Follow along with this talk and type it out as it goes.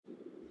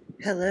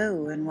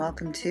Hello and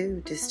welcome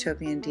to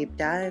Dystopian Deep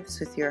Dives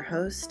with your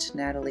host,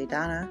 Natalie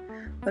Donna.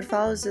 What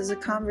follows is a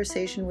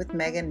conversation with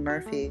Megan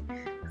Murphy,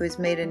 who has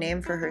made a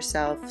name for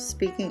herself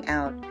speaking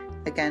out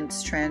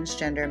against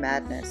transgender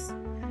madness.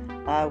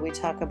 We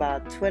talk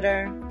about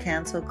Twitter,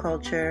 cancel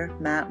culture,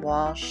 Matt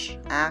Walsh,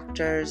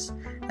 actors,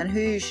 and who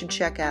you should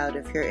check out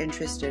if you're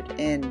interested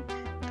in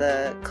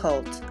the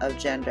cult of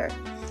gender.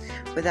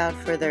 Without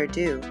further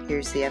ado,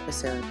 here's the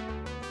episode.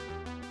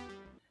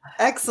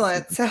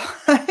 Excellent. So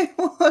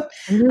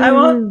I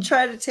won't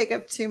try to take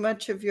up too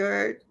much of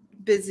your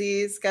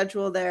busy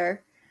schedule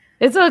there.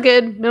 It's all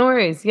good. No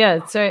worries.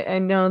 Yeah, sorry. I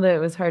know that it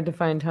was hard to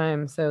find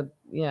time. So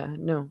yeah,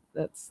 no,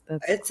 that's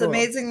It's cool.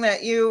 amazing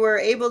that you were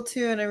able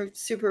to, and I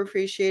super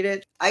appreciate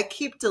it. I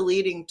keep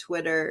deleting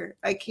Twitter.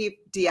 I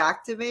keep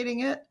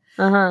deactivating it.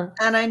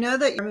 And I know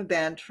that you're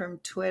banned from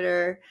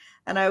Twitter.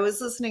 And I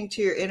was listening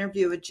to your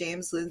interview with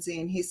James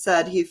Lindsay, and he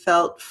said he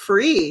felt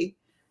free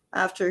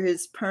after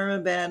his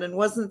permaban and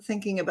wasn't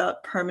thinking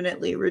about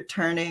permanently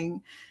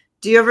returning.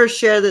 Do you ever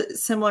share the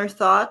similar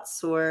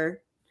thoughts?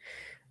 Or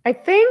I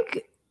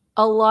think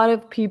a lot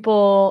of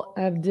people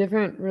have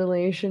different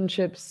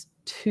relationships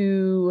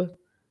to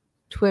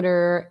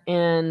Twitter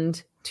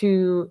and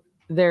to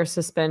their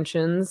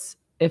suspensions,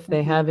 if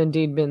they have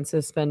indeed been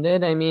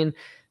suspended. I mean,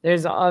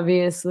 there's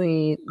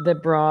obviously the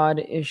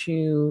broad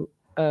issue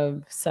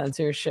of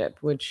censorship,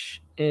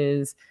 which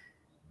is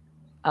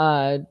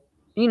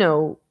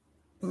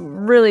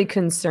really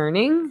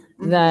concerning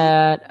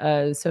that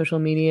a social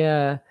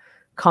media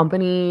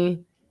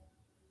company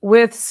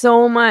with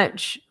so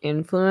much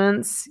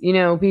influence,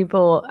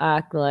 people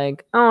act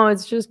like, oh,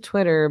 it's just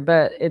Twitter,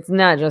 but it's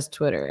not just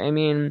Twitter. I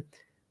mean,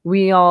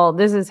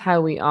 this is how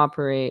we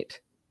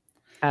operate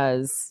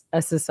as a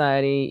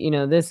society.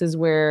 This is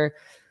where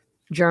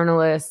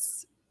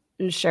journalists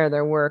share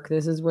their work.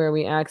 This is where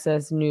we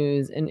access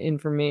news and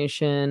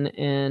information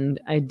and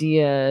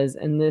ideas.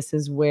 And this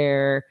is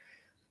where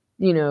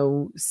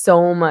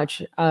so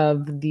much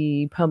of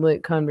the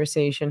public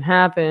conversation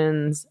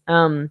happens.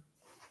 And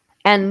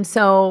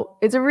so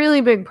it's a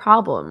really big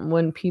problem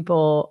when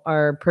people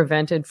are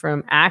prevented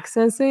from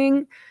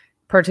accessing,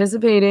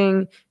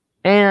 participating,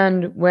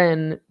 and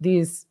when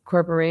these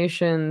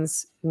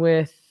corporations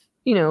with,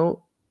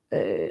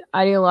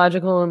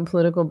 ideological and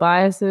political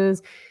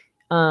biases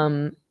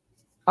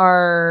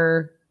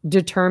are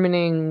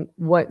determining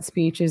what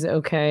speech is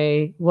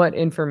okay, what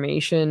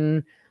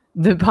information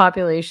the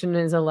population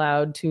is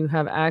allowed to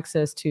have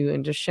access to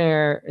and to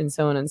share, and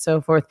so on and so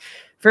forth.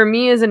 For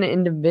me as an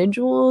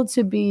individual,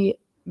 to be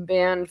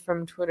banned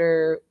from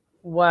Twitter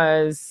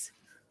was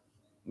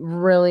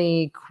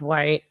really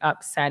quite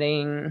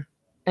upsetting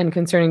and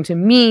concerning to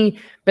me,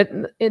 but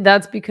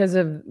that's because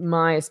of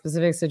my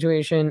specific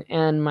situation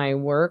and my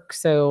work.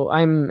 So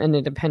I'm an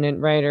independent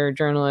writer,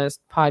 journalist,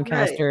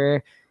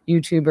 podcaster,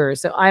 YouTuber.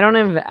 So I don't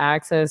have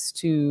access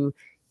to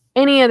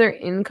any other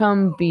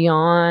income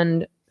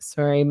beyond.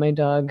 Sorry, my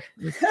dog.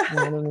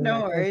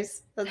 No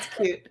worries. That's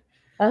cute.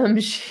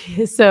 This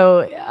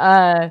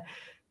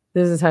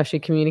is how she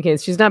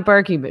communicates. She's not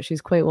barky, but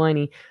she's quite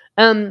whiny.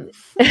 I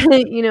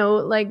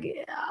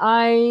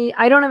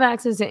don't have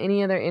access to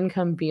any other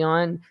income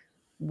beyond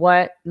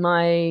what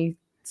my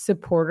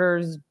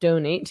supporters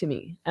donate to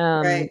me.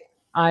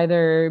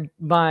 Either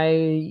by,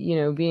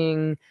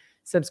 being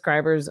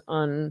subscribers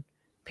on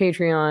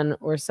Patreon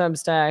or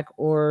Substack,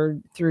 or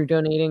through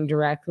donating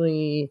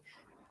directly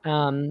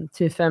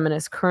to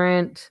Feminist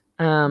Current.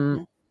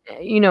 All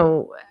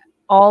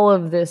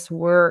of this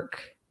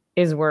work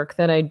is work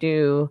that I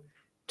do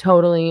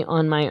totally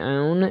on my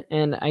own,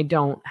 and I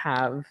don't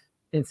have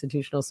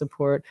institutional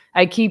support.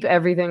 I keep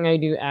everything I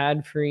do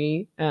ad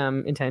free,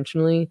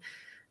 intentionally.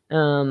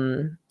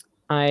 I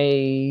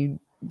mean,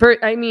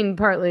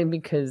 partly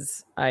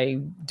because I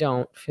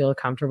don't feel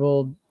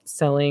comfortable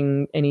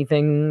selling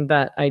anything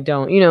that I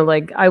don't,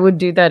 I would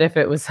do that if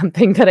it was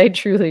something that I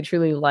truly,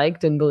 truly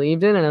liked and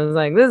believed in. And I was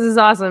like, this is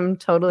awesome.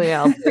 Totally.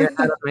 I'll put it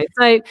out on my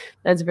site.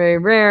 That's very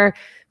rare.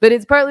 But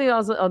it's partly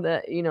also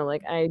that,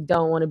 I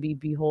don't want to be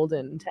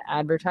beholden to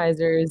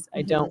advertisers.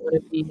 I don't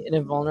want to be in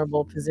a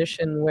vulnerable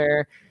position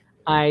where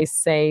I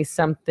say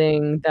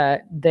something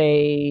that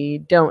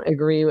they don't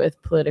agree with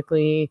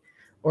politically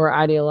or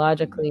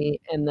ideologically,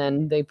 and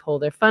then they pull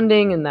their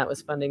funding, and that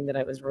was funding that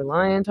I was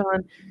reliant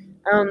on.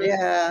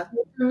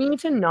 For me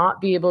to not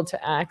be able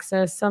to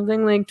access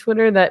something like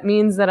Twitter, that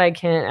means that I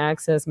can't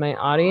access my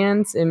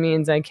audience. It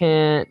means I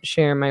can't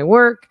share my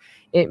work.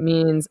 It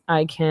means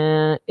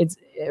it's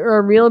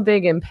a real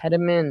big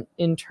impediment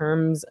in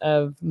terms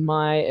of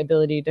my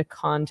ability to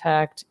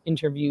contact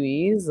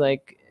interviewees,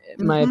 like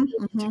my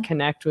ability to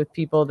connect with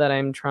people that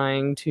I'm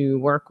trying to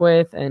work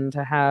with and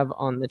to have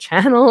on the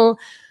channel.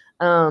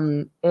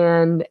 And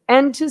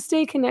to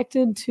stay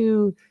connected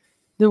to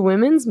the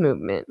women's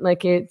movement.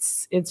 Like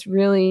it's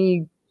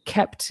really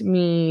kept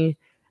me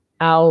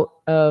out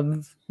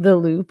of the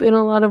loop in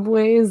a lot of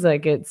ways.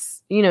 Like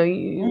it's, you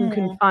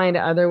can find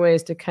other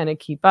ways to kind of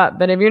keep up.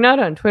 But if you're not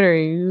on Twitter,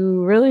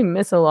 you really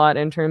miss a lot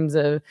in terms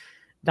of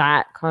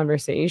that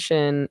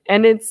conversation.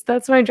 And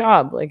that's my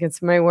job. Like,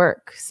 it's my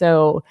work.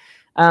 So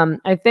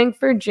I think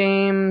for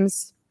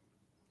James,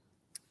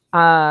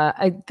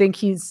 I think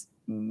he's,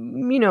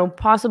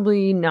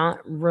 possibly not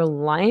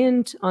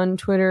reliant on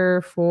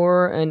Twitter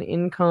for an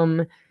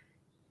income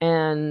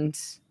and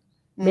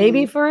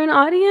maybe for an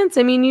audience.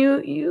 I mean,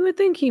 you would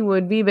think he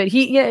would be, but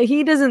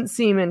he doesn't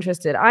seem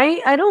interested.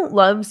 I don't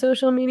love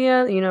social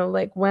media.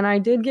 Like when I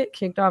did get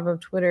kicked off of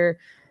Twitter,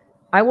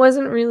 I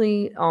wasn't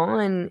really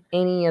on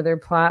any other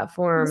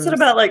platforms. Was it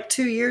about like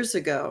 2 years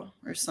ago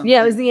or something?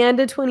 Yeah, it was the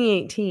end of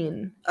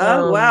 2018.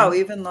 Oh, wow,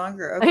 even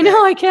longer. Okay. I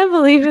know, I can't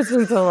believe it's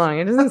been so long.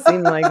 It doesn't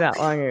seem like that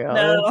long ago.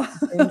 No.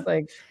 It seems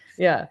like,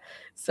 yeah.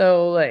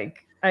 So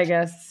like, I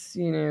guess,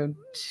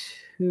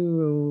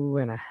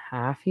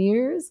 2.5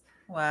 years.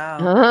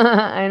 Wow.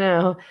 I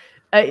know.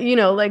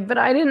 But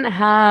I didn't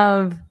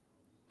have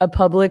a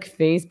public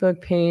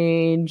Facebook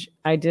page.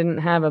 I didn't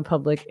have a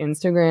public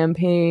Instagram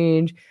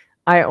page.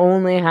 I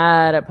only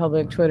had a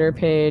public Twitter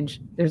page.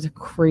 There's a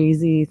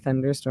crazy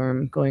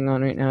thunderstorm going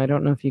on right now. I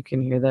don't know if you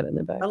can hear that in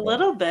the background. A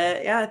little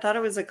bit. Yeah, I thought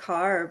it was a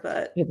car,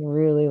 but it's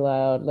really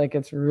loud. Like,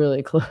 it's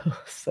really close.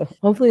 So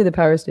hopefully the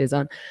power stays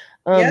on.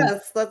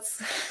 Yes, that's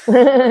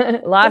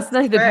last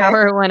night the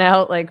power went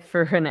out like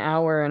for an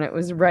hour, and it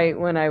was right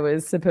when I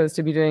was supposed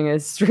to be doing a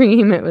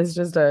stream. It was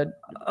just a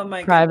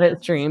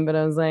private stream, but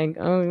I was like,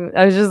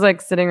 I was just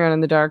like sitting around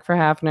in the dark for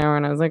half an hour,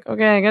 and I was like,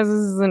 okay, I guess this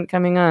isn't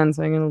coming on,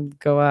 so I'm gonna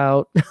go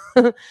out.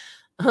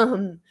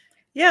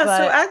 Yeah.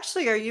 So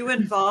actually, are you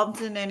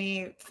involved in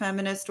any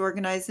feminist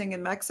organizing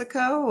in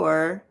Mexico,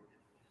 or?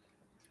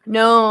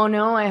 No,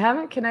 I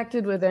haven't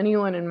connected with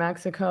anyone in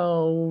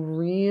Mexico,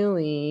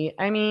 really.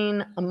 I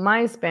mean,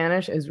 my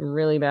Spanish is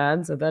really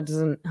bad, so that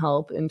doesn't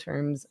help in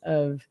terms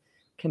of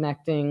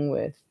connecting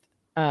with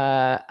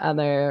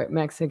other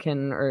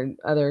Mexican or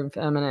other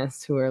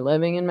feminists who are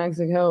living in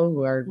Mexico,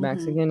 who are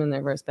Mexican and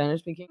they're Spanish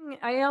speaking.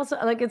 I also,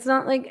 like, it's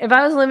not like if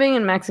I was living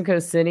in Mexico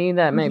City,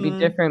 that might be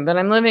different, but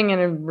I'm living in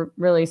a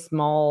really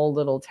small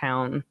little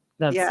town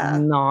that's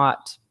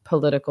not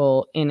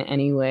political in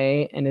any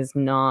way and is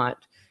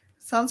not.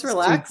 Sounds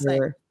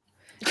relaxing.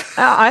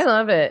 I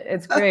love it.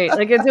 It's great.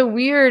 Like, it's a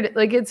weird,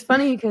 like, it's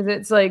funny because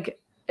it's like,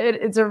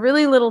 it's a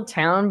really little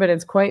town, but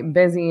it's quite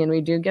busy, and we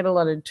do get a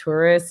lot of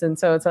tourists. And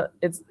so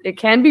it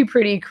can be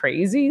pretty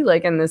crazy.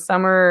 Like in the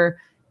summer,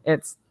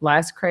 it's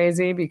less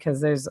crazy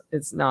because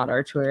it's not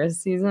our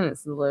tourist season.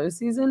 It's the low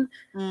season.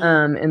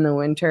 In the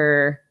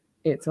winter,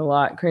 it's a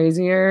lot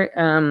crazier.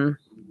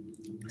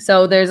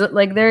 So there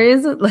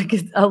is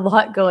a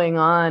lot going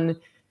on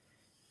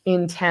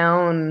in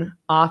town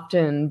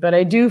often, but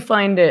I do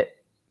find it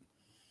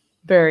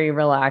very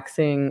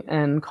relaxing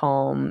and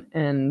calm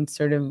and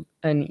sort of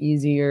an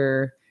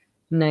easier,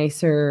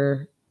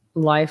 nicer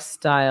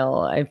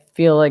lifestyle. I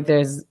feel like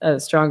there's a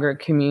stronger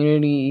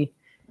community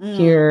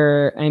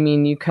here. I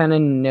mean, you kind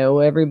of know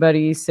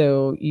everybody,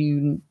 so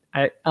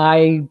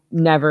I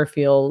never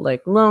feel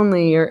like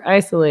lonely or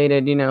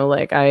isolated.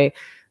 Like I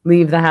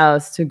leave the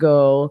house to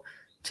go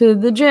to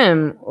the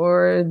gym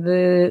or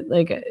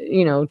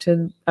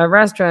to a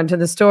restaurant, to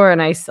the store,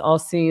 and I'll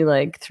see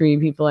like 3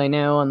 people I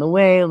know on the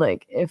way.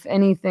 Like, if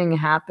anything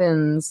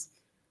happens,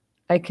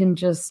 I can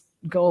just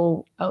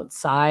go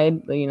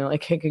outside.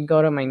 Like I could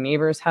go to my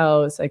neighbor's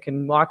house. I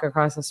can walk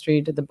across the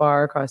street to the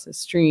bar across the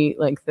street.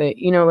 Like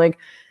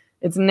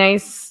it's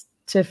nice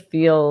to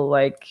feel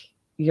like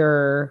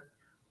you're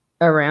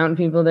around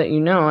people that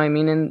you know. I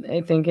mean, and I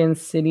think in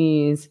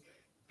cities,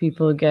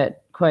 people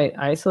get quite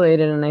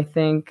isolated, and I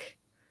think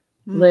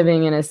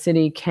living in a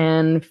city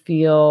can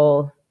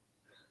feel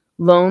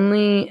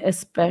lonely,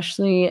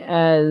 especially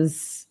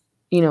as,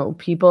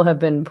 people have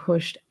been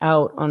pushed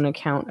out on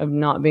account of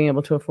not being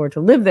able to afford to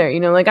live there.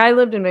 Like I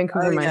lived in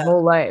Vancouver my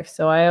whole life,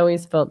 so I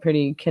always felt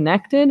pretty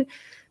connected.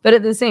 But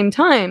at the same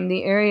time,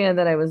 the area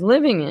that I was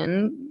living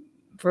in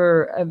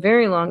for a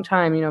very long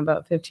time,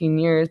 about 15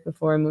 years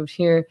before I moved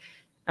here,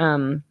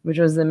 which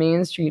was the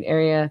Main Street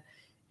area,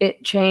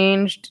 it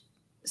changed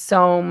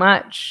so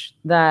much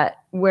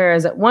that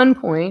whereas at one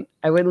point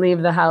I would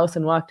leave the house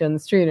and walk down the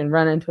street and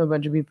run into a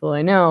bunch of people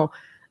I know,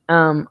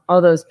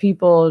 all those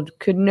people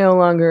could no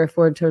longer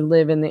afford to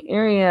live in the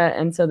area.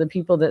 And so the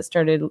people that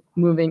started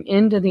moving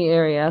into the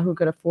area who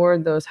could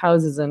afford those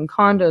houses and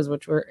condos,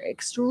 which were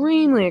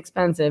extremely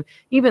expensive,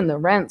 even the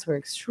rents were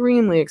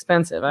extremely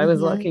expensive. I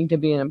was lucky to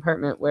be in an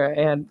apartment where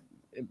I had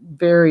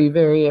very,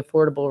 very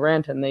affordable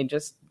rent, and they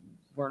just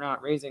were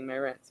not raising my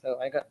rent. So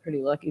I got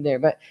pretty lucky there.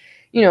 But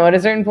at a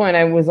certain point,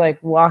 I was like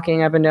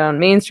walking up and down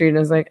Main Street, and I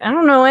was like, I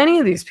don't know any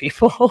of these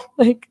people.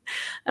 Like,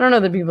 I don't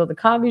know the people at the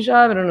coffee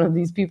shop. I don't know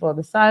these people at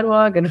the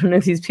sidewalk. I don't know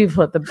these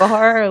people at the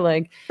bar.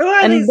 Like,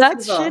 and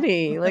that's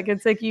shitty. Like,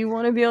 it's like you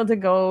want to be able to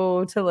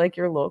go to like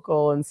your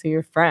local and see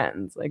your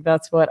friends. Like,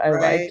 that's what I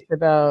liked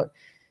about,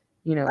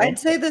 I'd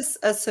say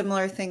a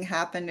similar thing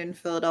happened in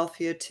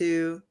Philadelphia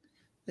too.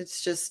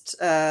 It's just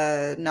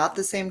not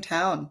the same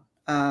town.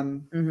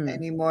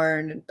 anymore.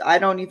 And I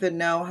don't even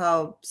know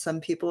how some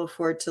people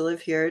afford to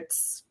live here.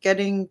 It's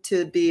getting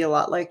to be a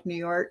lot like New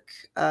York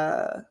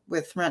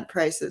with rent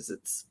prices.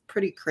 It's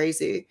pretty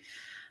crazy.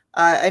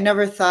 I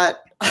never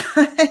thought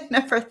I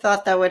never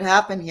thought that would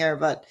happen here,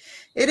 but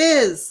it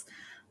is.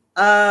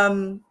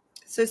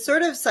 So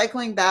sort of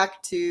cycling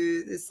back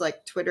to this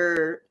like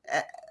Twitter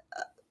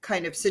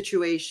kind of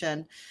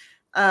situation.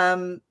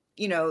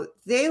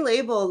 They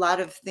label a lot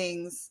of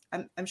things.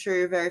 I'm sure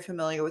you're very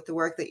familiar with the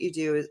work that you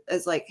do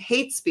as like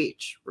hate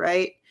speech,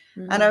 right?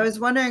 And I was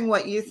wondering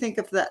what you think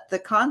of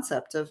the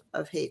concept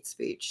of hate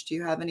speech. Do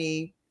you have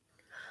any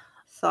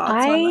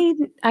thoughts on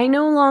that? I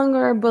no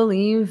longer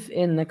believe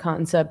in the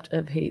concept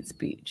of hate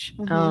speech.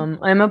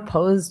 I'm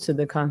opposed to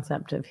the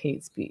concept of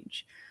hate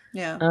speech.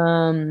 Yeah.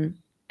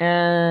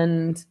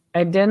 And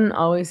I didn't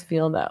always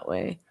feel that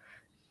way.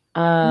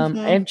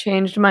 I've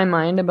changed my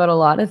mind about a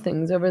lot of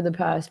things over the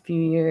past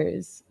few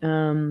years,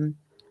 on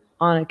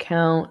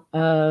account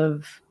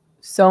of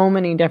so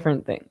many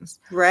different things.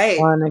 Right.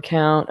 On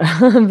account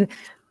of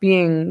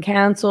being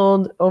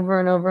canceled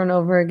over and over and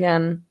over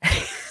again.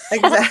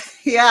 Exactly.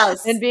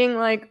 Yes. And being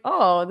like,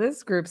 oh,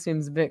 this group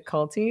seems a bit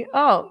culty.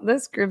 Oh,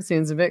 this group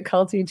seems a bit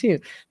culty too.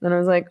 Then I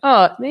was like,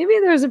 oh, maybe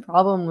there's a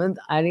problem with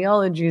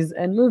ideologies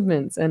and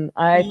movements. And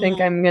I think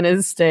I'm going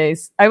to stay.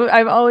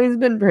 I've always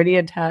been pretty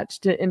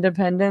attached to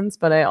independence,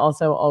 but I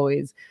also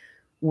always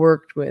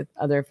worked with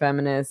other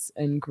feminists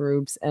and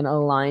groups and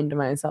aligned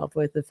myself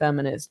with the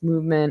feminist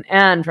movement.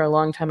 And for a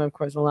long time, of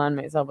course, aligned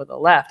myself with the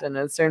left. And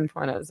at a certain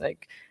point, I was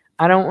like,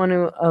 I don't want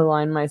to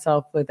align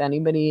myself with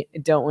anybody. I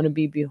don't want to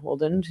be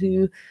beholden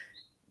to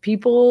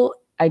people.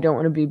 I don't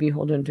want to be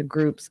beholden to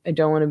groups. I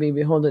don't want to be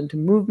beholden to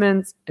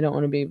movements. I don't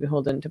want to be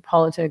beholden to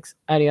politics,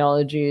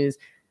 ideologies,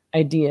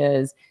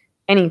 ideas,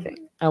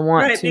 anything. I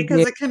want to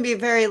because it can be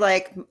very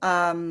like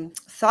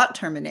thought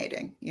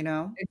terminating,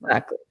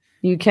 Exactly.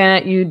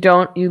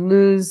 You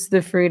lose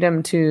the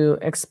freedom to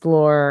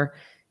explore,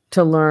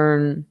 to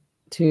learn,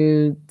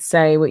 to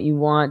say what you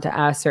want, to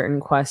ask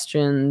certain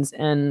questions.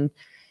 And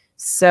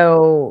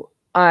so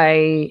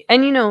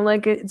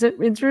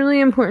it's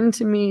really important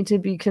to me to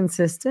be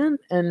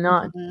consistent and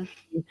not be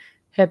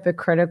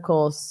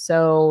hypocritical.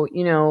 So,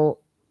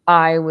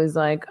 I was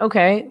like,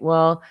 okay,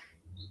 well,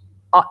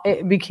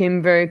 it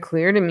became very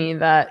clear to me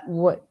that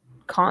what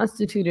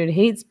constituted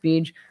hate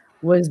speech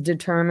was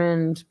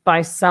determined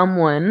by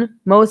someone,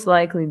 most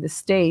likely the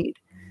state,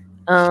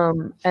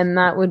 and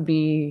that would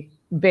be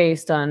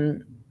based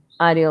on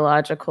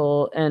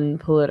ideological and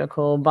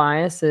political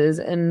biases.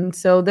 And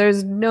so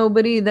there's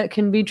nobody that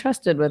can be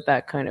trusted with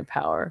that kind of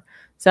power.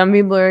 Some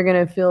people are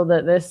going to feel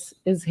that this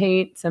is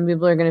hate. Some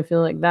people are going to feel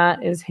like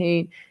that is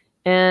hate.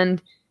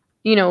 And,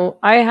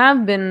 I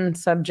have been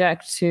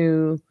subject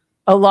to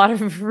a lot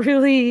of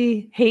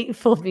really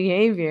hateful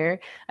behavior.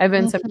 I've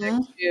been subject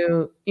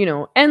to,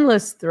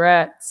 endless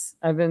threats.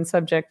 I've been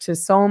subject to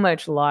so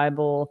much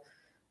libel.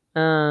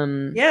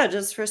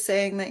 Just for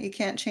saying that you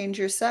can't change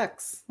your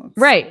sex.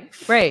 Right.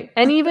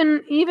 And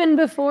even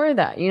before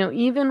that,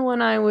 even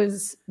when I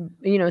was,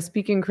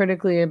 speaking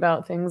critically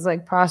about things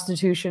like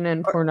prostitution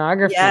and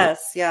pornography,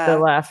 the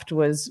left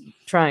was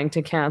trying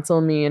to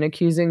cancel me and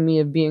accusing me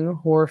of being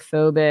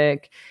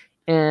whorephobic.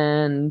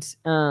 And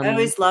I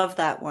always love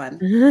that one.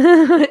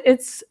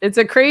 It's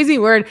a crazy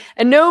word.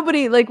 And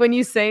nobody, like, when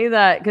you say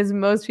that, because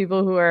most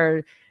people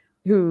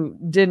who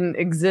didn't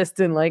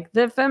exist in like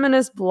the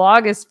feminist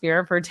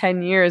blogosphere for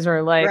 10 years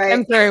are like,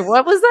 I'm sorry,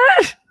 what was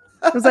that?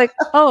 I was like,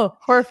 oh,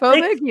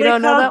 whorephobic? You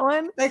don't know that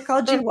one? They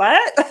called you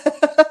what?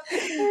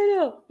 I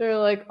know. They're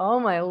like, oh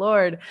my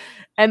Lord.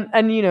 And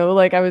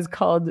like I was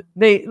called,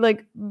 they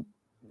like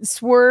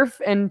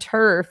SWERF and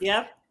TERF.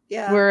 Yep.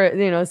 Yeah.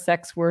 Were,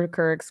 sex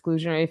worker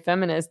exclusionary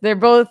feminists. They're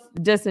both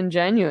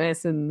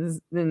disingenuous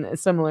in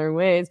similar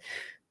ways.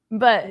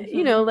 But,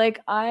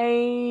 like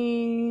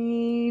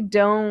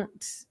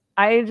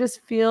I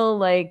just feel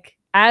like,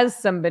 as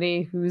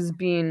somebody who's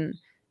been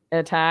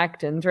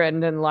attacked and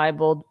threatened and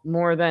libeled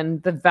more than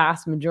the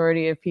vast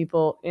majority of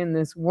people in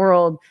this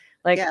world,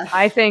 like,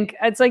 I think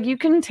it's like, you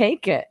can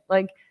take it.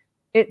 Like,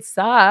 it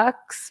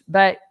sucks,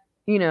 but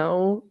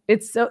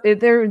it's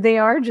they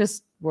are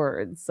just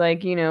words.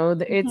 Like,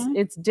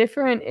 it's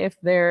different if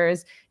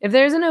there's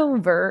an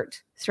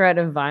overt threat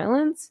of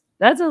violence.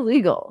 That's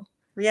illegal.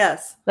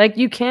 Yes. Like,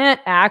 you can't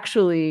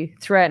actually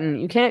threaten.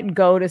 You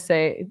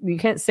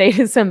can't say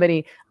to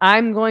somebody,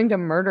 I'm going to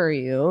murder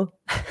you.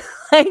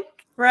 Like,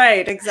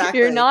 right, exactly.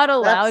 You're not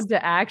allowed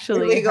to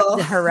actually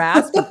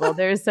harass people.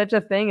 There's such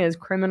a thing as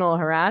criminal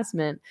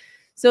harassment.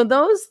 So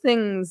those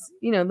things,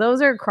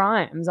 those are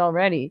crimes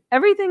already.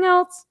 Everything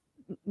else,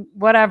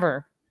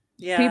 whatever.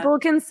 Yeah. People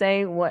can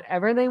say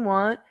whatever they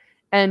want.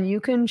 And you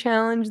can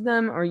challenge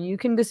them, or you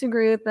can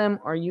disagree with them,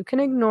 or you can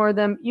ignore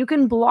them. You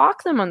can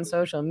block them on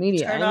social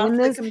media. Turn off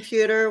the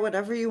computer,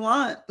 whatever you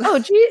want. Oh,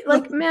 gee,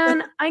 like,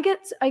 man, I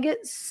get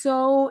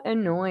so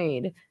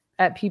annoyed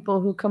at people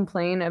who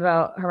complain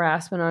about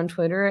harassment on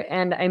Twitter.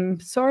 And I'm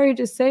sorry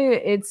to say,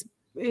 it's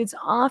it's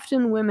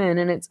often women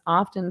and it's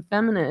often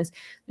feminists.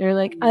 They're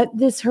like,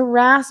 this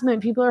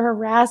harassment, people are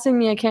harassing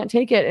me, I can't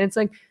take it. And it's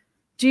like,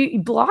 do you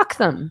block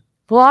them?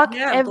 Block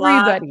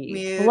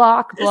everybody.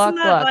 Block. Isn't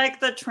that like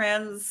the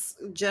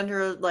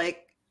transgender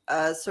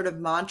sort of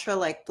mantra,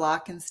 like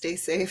block and stay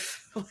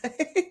safe?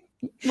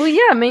 Well,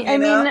 yeah, I mean,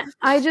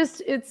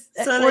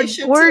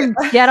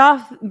 get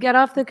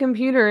off the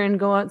computer and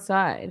go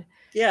outside.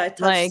 Yeah,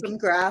 touch some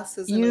grass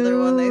is another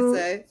one they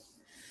say.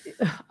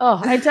 Oh,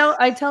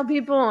 I tell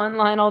people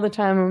online all the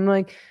time, I'm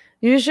like,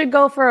 you should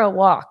go for a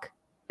walk.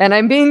 And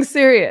I'm being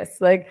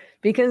serious, like,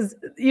 because,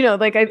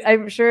 like,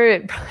 I'm sure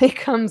it probably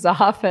comes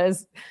off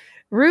as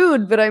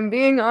rude, but I'm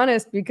being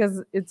honest,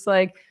 because it's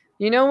like,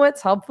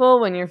 what's helpful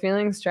when you're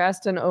feeling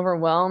stressed and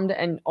overwhelmed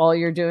and all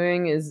you're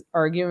doing is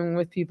arguing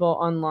with people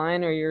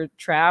online, or you're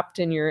trapped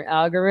in your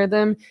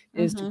algorithm,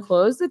 is to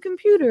close the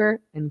computer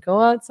and go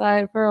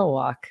outside for a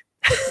walk.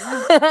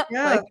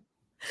 Yeah.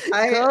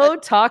 Go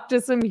talk to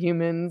some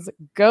humans.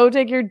 Go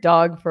take your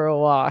dog for a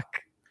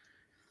walk.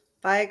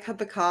 Buy a cup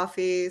of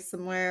coffee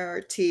somewhere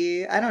or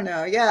tea. I don't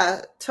know.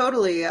 Yeah,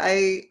 totally.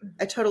 I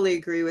totally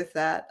agree with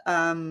that.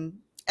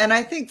 And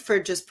I think for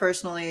just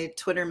personally,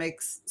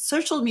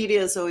 social media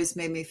has always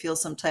made me feel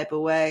some type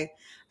of way.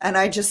 And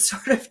I just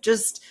sort of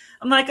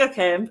I'm like,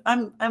 okay,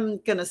 I'm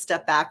going to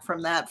step back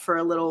from that for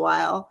a little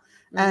while.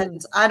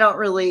 And I don't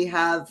really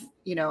have,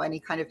 any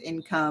kind of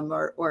income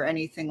or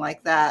anything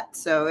like that.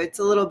 So it's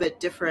a little bit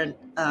different.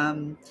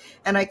 And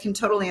I can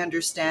totally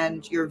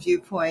understand your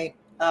viewpoint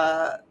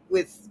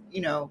with,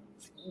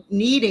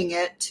 needing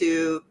it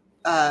to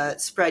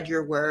spread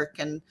your work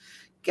and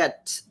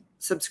get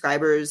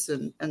subscribers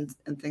and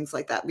things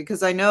like that,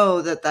 because I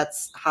know that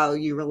that's how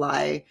you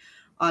rely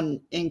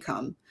on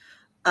income.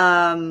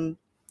 And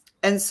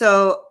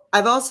so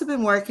I've also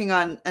been working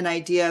on an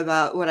idea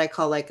about what I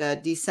call like a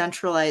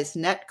decentralized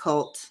net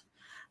cult,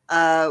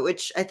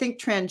 which I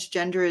think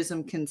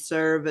transgenderism can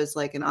serve as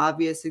like an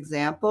obvious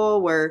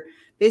example, where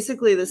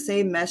basically the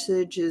same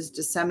message is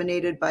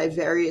disseminated by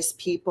various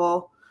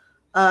people.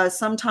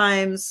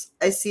 Sometimes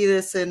I see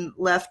this in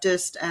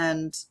leftist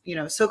and,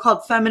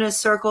 so-called feminist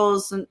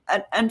circles,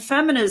 and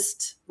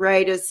feminist,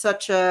 right, is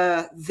such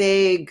a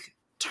vague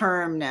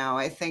term now.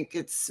 I think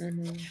it's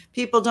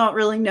people don't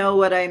really know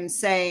what I'm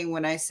saying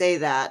when I say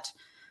that.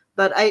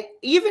 But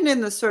even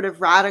in the sort of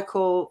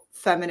radical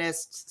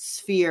feminist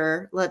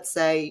sphere, let's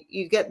say,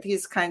 you get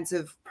these kinds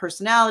of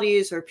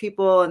personalities or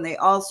people, and they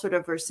all sort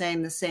of are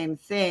saying the same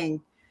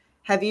thing.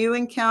 Have you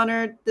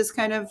encountered this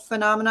kind of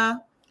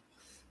phenomena?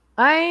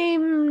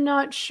 I'm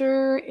not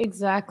sure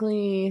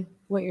exactly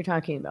what you're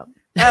talking about.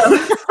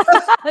 Oh,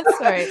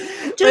 sorry.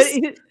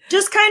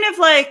 Just kind of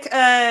like,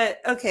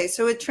 okay,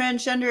 so with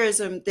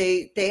transgenderism,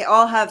 they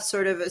all have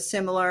sort of a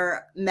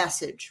similar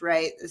message,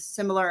 right? A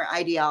similar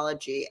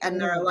ideology. And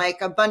there are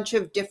like a bunch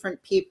of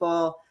different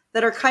people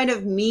that are kind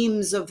of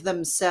memes of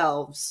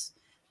themselves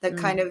that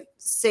kind of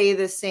say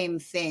the same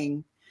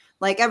thing.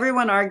 Like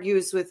everyone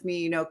argues with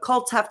me,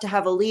 cults have to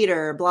have a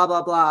leader, blah,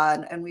 blah, blah.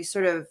 And we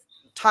sort of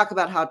talk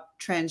about how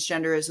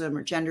transgenderism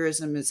or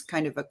genderism is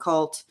kind of a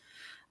cult.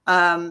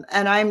 And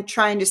I'm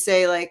trying to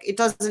say, like, it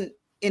doesn't,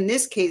 in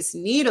this case,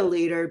 need a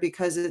leader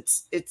because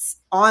it's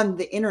on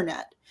the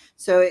internet.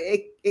 So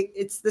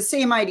it's the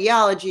same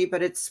ideology,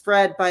 but it's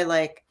spread by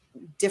like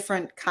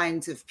different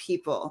kinds of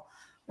people,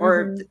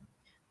 or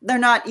they're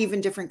not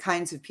even different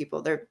kinds of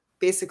people. They're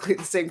basically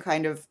the same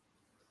kind of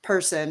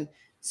person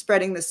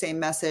spreading the same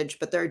message,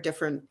 but there are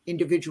different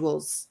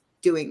individuals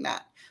doing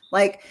that.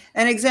 Like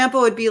an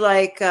example would be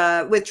like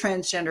with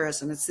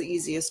transgenderism, it's the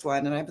easiest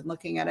one. And I've been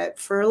looking at it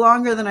for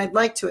longer than I'd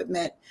like to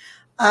admit.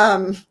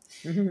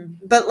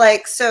 But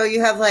like, so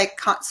you have like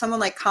someone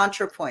like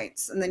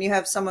ContraPoints, and then you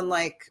have someone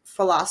like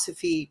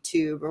Philosophy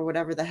Tube or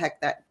whatever the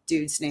heck that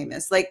dude's name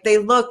is. Like they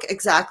look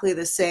exactly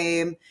the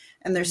same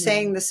and they're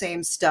saying the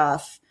same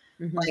stuff.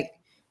 Like,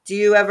 do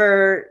you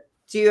ever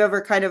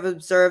kind of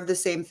observe the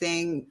same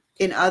thing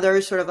in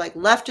other sort of like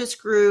leftist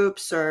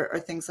groups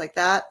or things like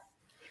that?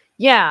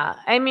 Yeah,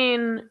 I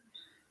mean,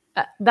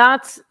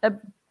 that's a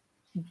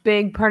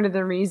big part of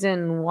the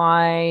reason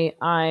why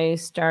I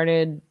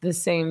started The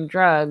Same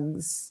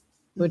Drugs,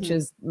 which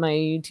is my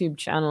YouTube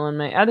channel and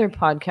my other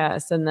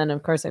podcast. And then,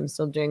 of course, I'm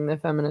still doing the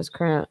Feminist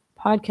Current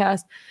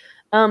podcast.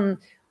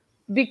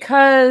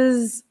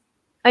 Because,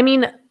 I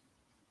mean,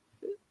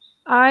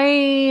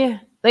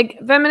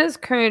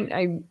 Feminist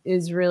Current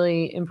is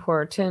really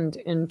important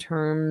in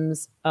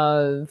terms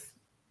of,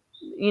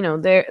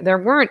 there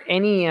weren't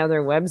any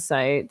other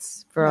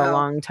websites for a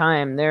long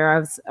time. There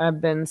have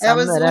been some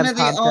that have popped up now. That was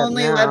one of the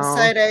only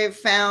website I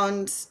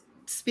found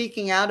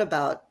speaking out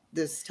about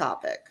this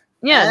topic.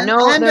 Yeah, and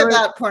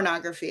about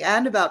pornography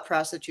and about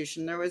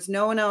prostitution. There was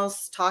no one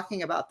else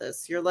talking about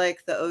this. You're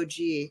like the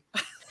OG.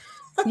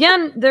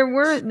 Yeah, there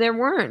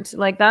weren't.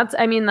 Like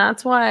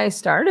that's why I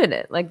started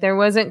it. Like there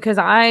wasn't, because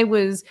I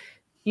was,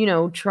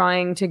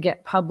 trying to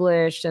get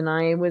published, and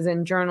I was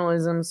in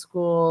journalism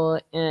school,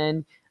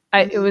 and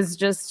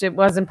it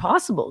wasn't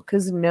possible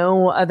because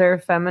no other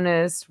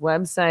feminist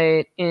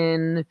website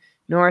in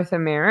North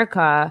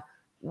America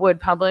would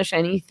publish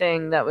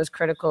anything that was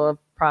critical of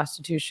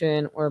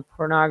prostitution or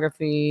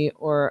pornography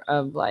or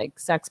of like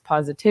sex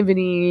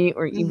positivity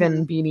or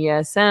even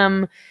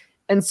BDSM,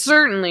 and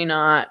certainly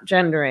not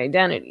gender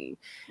identity.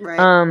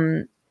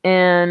 Right.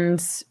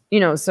 And,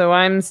 so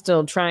I'm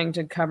still trying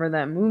to cover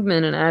that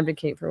movement and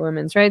advocate for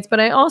women's rights. But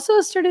I also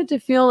started to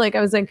feel like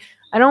I was like,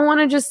 I don't want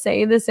to just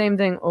say the same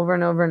thing over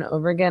and over and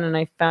over again. And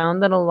I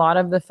found that a lot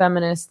of the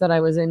feminists that I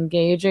was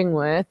engaging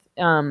with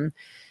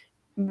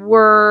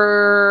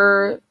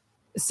were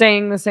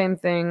saying the same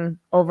thing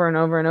over and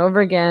over and over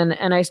again.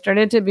 And I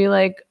started to be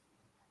like,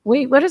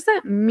 wait, what does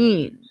that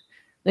mean?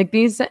 Like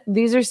these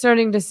are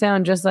starting to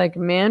sound just like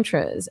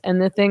mantras.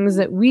 And the things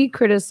that we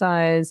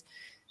criticize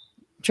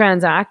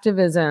trans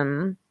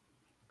activism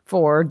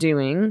for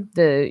doing,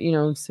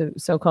 the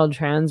so-called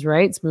trans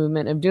rights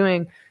movement of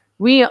doing,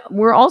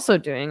 we're also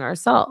doing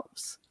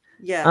ourselves.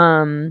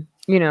 And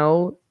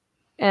you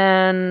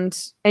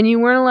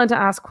weren't allowed to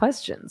ask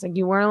questions. Like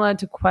you weren't allowed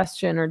to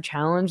question or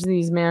challenge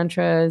these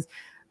mantras.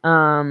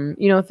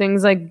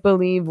 Things like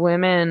believe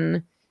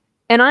women.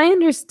 And I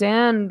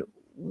understand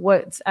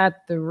what's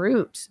at the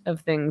root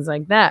of things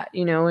like that,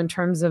 in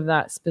terms of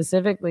that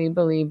specifically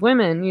believe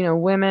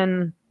women.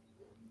 Women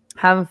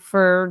have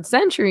for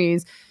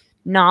centuries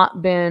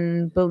not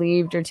been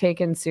believed or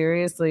taken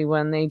seriously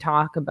when they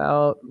talk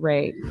about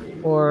rape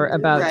or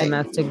about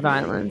domestic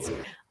violence.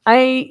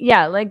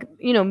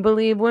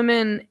 Believe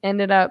women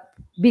ended up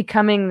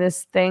becoming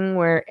this thing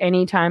where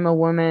anytime a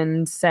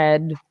woman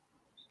said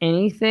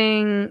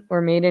anything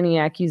or made any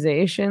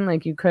accusation,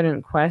 like you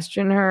couldn't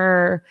question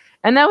her.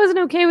 And that wasn't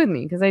okay with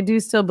me because I do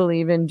still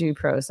believe in due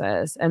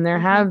process. And there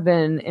have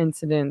been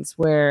incidents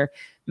where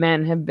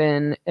men have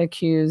been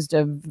accused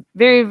of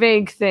very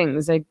vague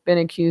things, like been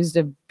accused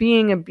of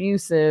being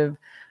abusive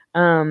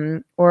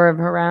or of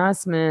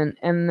harassment.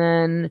 And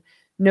then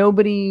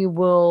nobody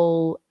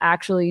will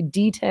actually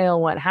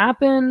detail what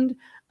happened.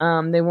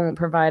 They won't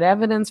provide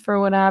evidence for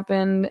what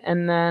happened,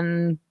 and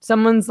then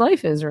someone's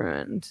life is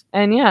ruined.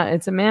 And yeah,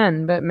 it's a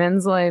man, but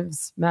men's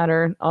lives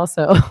matter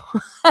also.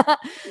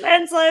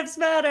 Men's lives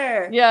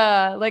matter.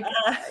 Yeah,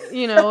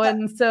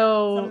 and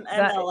so some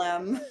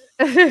MLM.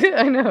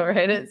 I know,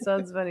 right? It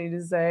sounds funny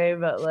to say,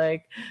 but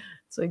like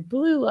it's like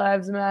blue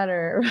lives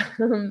matter.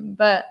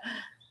 But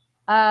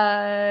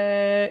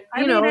I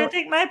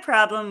think my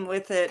problem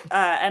with it,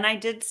 and I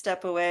did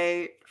step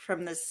away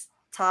from this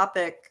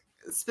topic,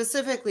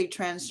 specifically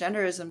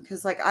transgenderism,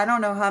 because like I don't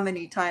know how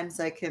many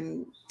times I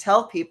can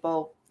tell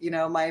people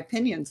my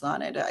opinions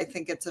on it. I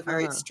think it's a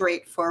very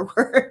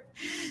straightforward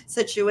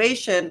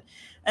situation.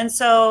 And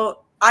so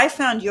I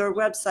found your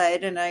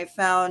website, and I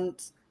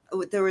found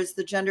there was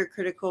the gender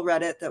critical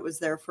Reddit that was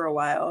there for a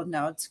while.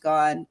 Now it's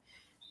gone.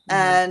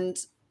 And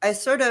I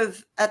sort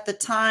of, at the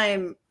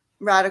time,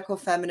 radical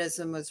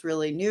feminism was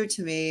really new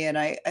to me, and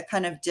I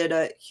kind of did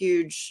I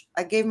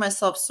gave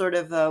myself sort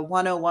of a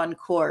 101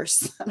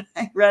 course. And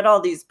I read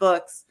all these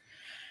books,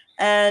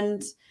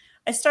 and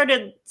I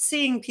started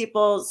seeing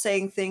people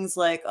saying things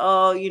like,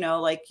 oh,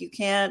 like you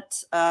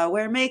can't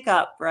wear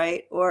makeup,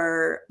 right?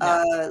 Or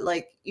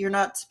like you're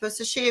not supposed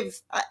to shave.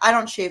 I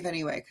don't shave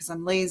anyway because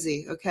I'm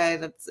lazy. Okay.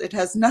 It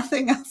has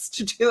nothing else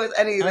to do with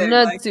anything. I'm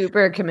not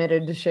super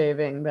committed to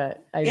shaving,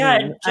 but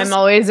I'm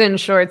always in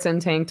shorts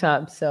and tank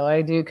tops. So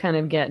I do kind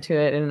of get to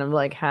it in a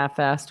like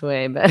half-assed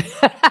way, but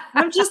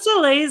I'm just a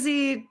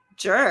lazy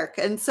jerk.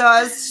 And so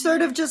I was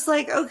sort of just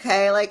like,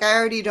 okay, like I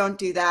already don't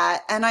do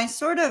that. And I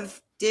sort of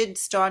did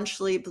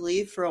staunchly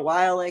believe for a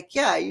while, like,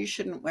 yeah, you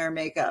shouldn't wear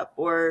makeup,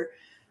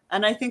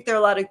 and I think there are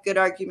a lot of good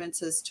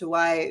arguments as to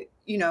why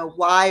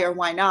or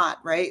why not,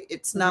 right?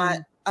 It's not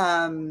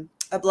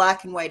a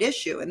black and white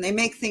issue, and they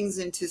make things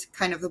into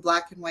kind of a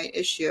black and white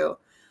issue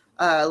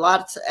a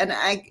lot. And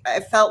I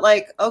felt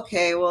like,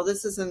 okay, well,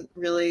 this isn't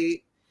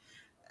really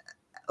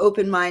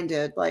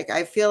open-minded. Like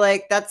I feel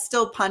like that's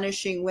still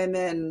punishing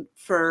women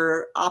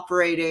for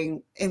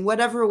operating in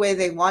whatever way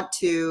they want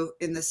to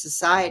in the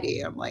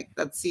society. I'm like,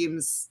 that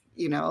seems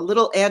a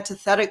little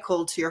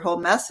antithetical to your whole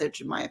message,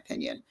 in my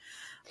opinion.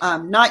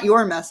 Not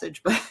your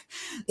message, but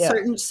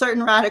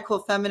certain radical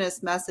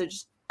feminist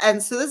message.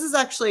 And so this is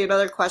actually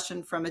another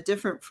question from a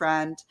different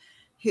friend.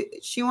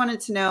 She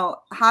wanted to know,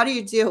 how do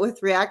you deal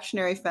with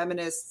reactionary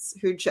feminists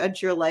who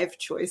judge your life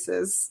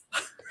choices?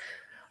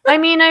 I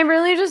mean, I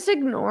really just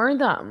ignore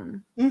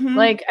them.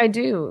 Like I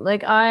do.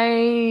 Like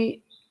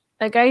when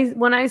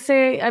I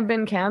say I've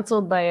been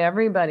canceled by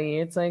everybody,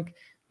 it's like,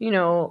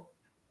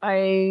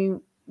 I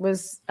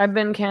was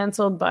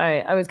canceled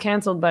by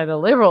the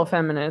liberal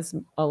feminists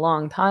a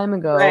long time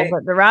ago,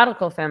 but the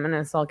radical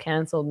feminists all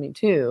canceled me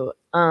too.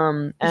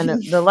 And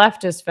the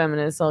leftist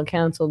feminists all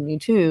canceled me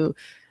too.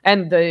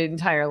 And the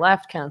entire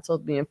left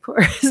canceled me, of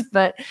course.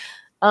 But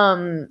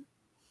I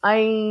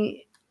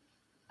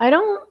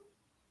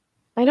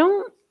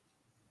don't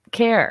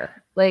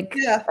care. Like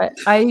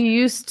I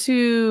used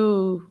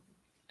to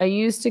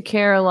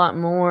care a lot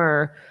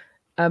more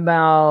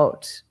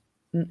about,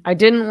 I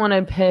didn't want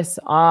to piss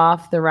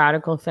off the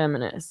radical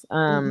feminists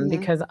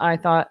because I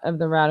thought of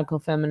the radical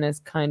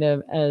feminists kind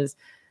of as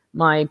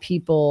my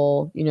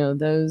people, you know,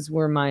 those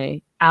were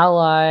my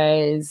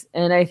allies.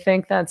 And I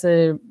think that's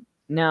a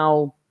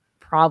now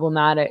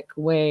problematic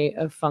way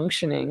of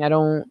functioning. I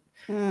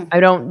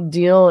don't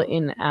deal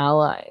in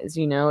allies,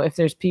 you know. If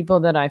there's people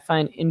that I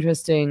find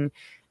interesting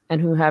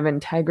and who have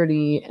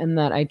integrity and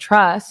that I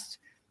trust,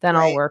 then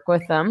I'll work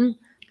with them.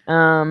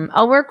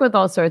 I'll work with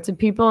all sorts of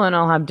people, and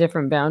I'll have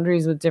different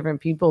boundaries with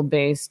different people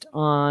based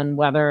on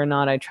whether or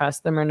not I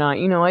trust them or not.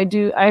 You know, I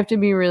have to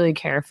be really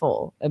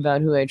careful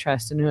about who I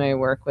trust and who I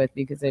work with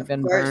because they've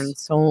been burned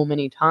so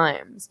many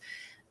times.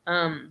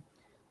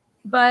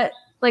 But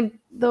like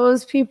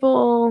those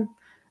people,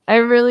 I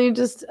really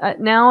just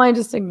now I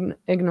just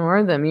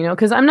ignore them, you know,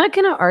 because I'm not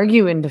going to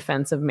argue in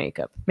defense of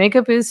makeup.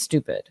 Makeup is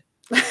stupid,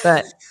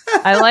 but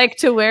I like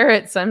to wear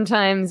it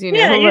sometimes, you know.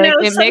 Yeah,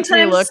 like it makes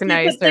me look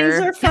nicer. Things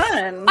are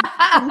fun.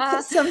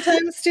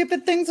 Sometimes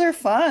stupid things are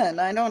fun.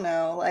 I don't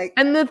know, like.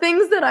 And the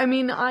things that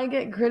I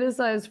get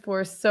criticized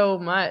for so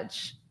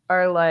much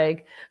are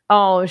like,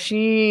 oh,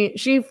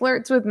 she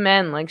flirts with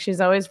men, like she's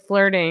always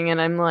flirting,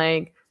 and I'm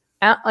like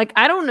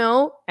I don't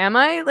know. Am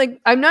I?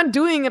 Like, I'm not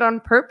doing it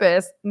on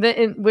purpose,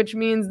 which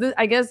means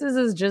I guess this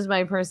is just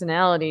my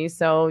personality.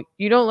 So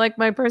you don't like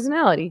my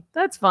personality.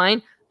 That's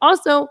fine.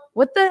 Also,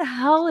 what the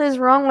hell is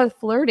wrong with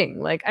flirting?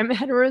 Like, I'm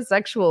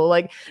heterosexual.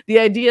 Like, the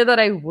idea that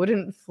I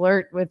wouldn't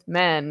flirt with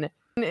men.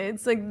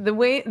 It's like the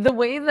way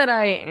that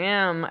I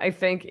am, I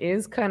think,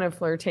 is kind of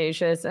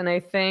flirtatious. And I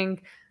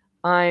think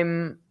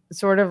I'm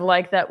sort of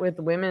like that with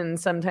women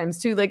sometimes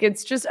too. Like,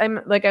 it's just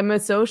I'm a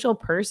social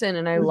person,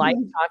 and I like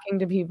talking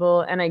to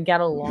people, and I get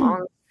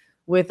along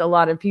with a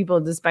lot of people,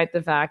 despite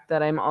the fact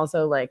that I'm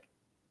also like,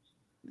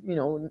 you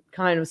know,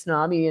 kind of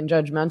snobby and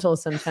judgmental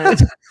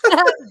sometimes.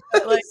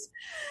 Like,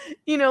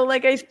 you know,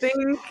 like I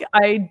think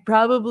I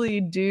probably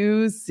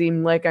do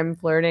seem like I'm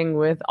flirting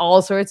with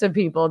all sorts of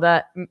people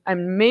that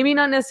I'm maybe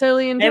not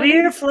necessarily into. Maybe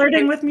you're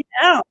flirting with me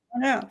now. I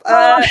don't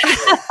know.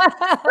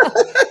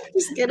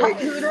 Just kidding.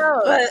 Who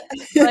knows? But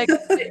like,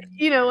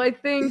 you know, I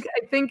think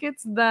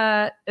it's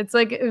that. It's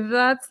like, if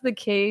that's the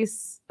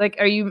case, like,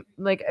 are you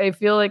like? I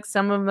feel like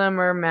some of them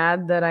are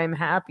mad that I'm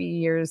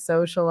happy or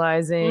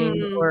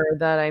socializing, or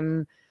that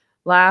I'm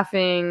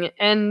laughing.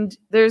 And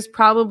there's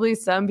probably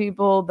some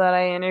people that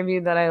I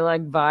interview that I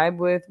like vibe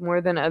with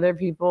more than other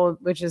people,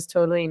 which is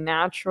totally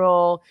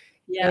natural.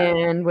 Yeah.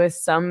 And with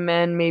some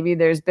men, maybe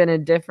there's been a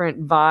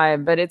different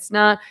vibe, but it's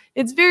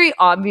very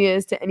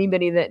obvious to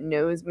anybody that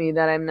knows me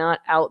that I'm not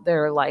out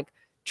there like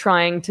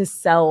trying to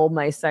sell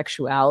my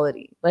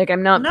sexuality. Like,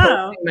 I'm not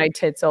posting my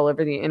tits all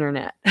over the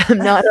internet. I'm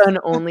not on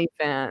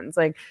OnlyFans.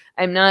 Like,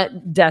 I'm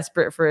not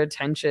desperate for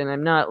attention.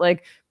 I'm not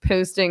like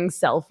posting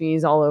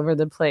selfies all over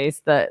the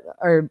place that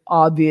are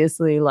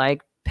obviously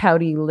like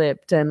pouty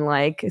lipped and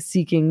like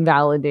seeking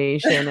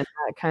validation in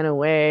that kind of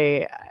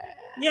way.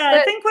 Yeah,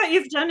 I think what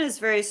you've done is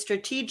very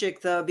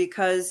strategic, though,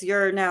 because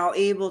you're now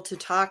able to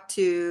talk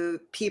to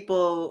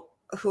people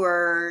who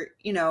are,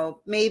 you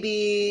know,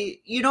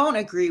 maybe you don't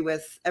agree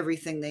with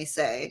everything they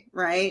say,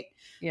 right?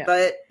 Yeah.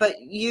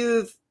 But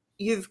you've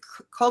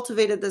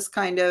cultivated this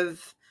kind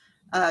of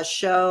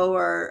show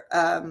or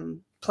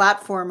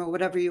platform or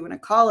whatever you want to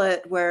call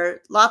it,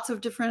 where lots of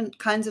different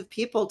kinds of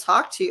people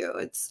talk to you.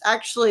 It's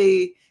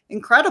actually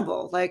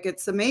incredible. Like,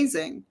 it's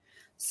amazing.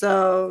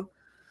 So.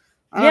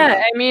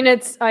 Yeah, I mean,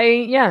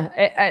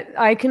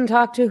 I can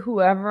talk to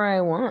whoever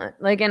I want.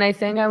 Like, and I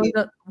think I was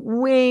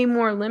way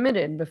more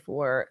limited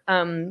before,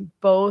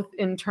 both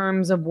in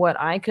terms of what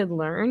I could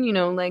learn, you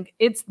know, like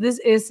this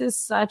is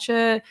such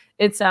a,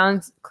 it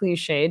sounds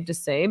cliched to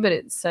say, but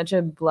it's such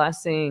a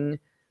blessing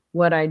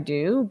what I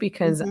do,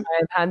 because I've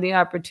had the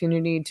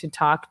opportunity to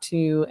talk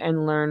to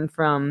and learn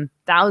from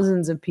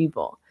thousands of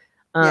people.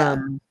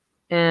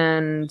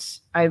 And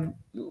I've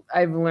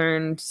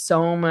learned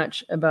so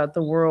much about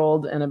the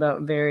world and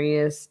about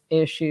various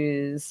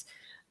issues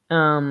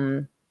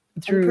through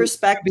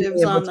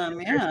perspectives on them.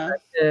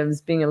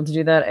 Being able to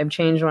do that. I've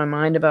changed my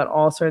mind about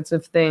all sorts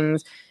of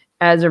things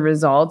as a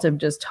result of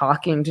just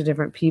talking to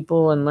different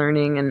people and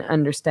learning and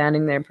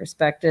understanding their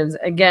perspectives.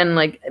 Again,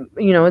 like,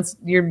 you know, it's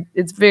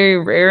very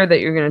rare that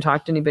you're going to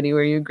talk to anybody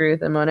where you agree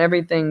with them on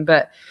everything,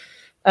 but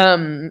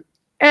and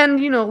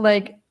you know,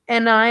 like,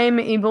 and I'm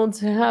able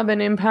to have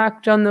an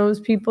impact on those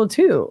people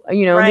too.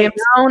 You know,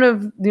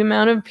 the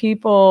amount of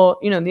people,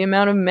 you know, the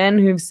amount of men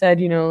who've said,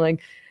 you know, like,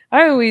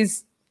 I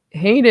always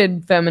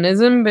hated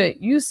feminism,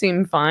 but you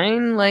seem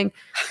fine. Like,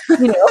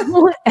 you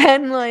know,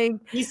 and like,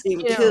 you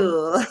seem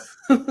cool.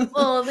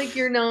 Well, like,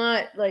 you're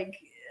not like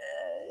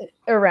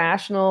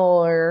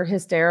irrational or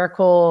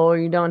hysterical, or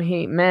you don't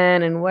hate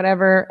men and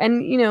whatever.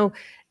 And, you know,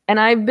 and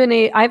I've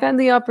had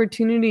the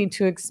opportunity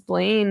to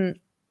explain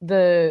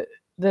the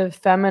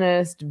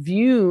feminist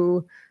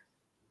view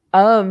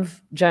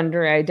of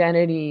gender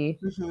identity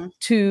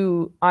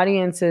to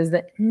audiences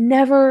that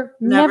never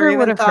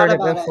would have heard it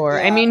before.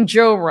 I mean,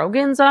 Joe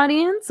Rogan's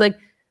audience, like,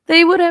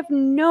 they would have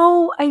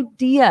no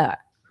idea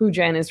who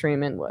Janice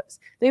Raymond was.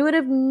 They would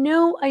have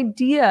no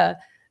idea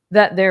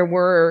that there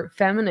were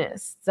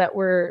feminists that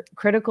were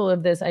critical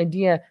of this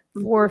idea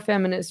for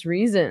feminist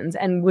reasons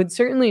and would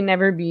certainly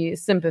never be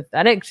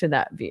sympathetic to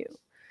that view.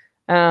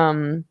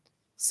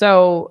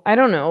 So I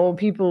don't know,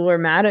 people were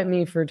mad at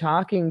me for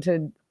talking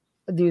to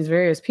these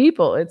various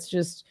people.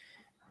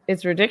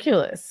 It's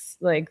ridiculous.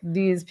 Like,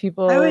 these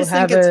people I always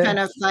think it's kind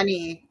of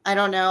funny. I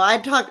don't know.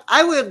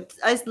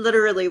 I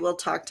literally will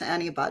talk to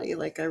anybody.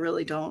 Like, I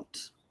really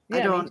don't.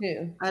 Yeah, me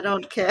too. I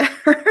don't care.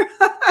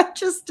 I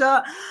just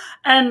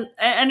and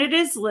it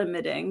is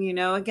limiting, you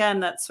know, again,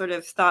 that sort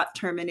of thought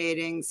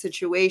terminating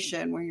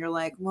situation where you're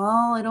like,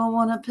 well, I don't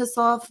want to piss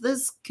off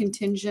this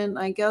contingent.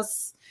 I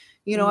guess,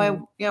 you know,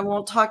 I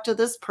won't talk to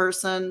this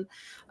person.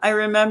 I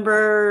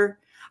remember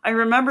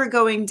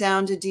going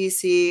down to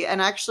DC,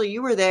 and actually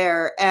you were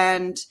there,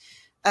 and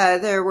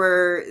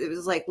it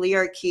was like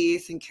Lear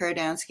Keith and Kara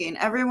Dansky, and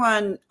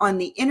everyone on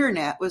the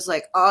internet was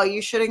like, oh, you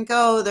shouldn't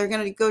go. They're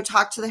going to go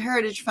talk to the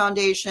Heritage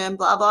Foundation,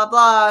 blah, blah,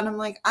 blah. And I'm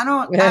like, I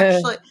don't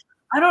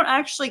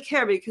actually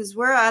care, because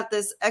we're at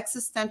this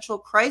existential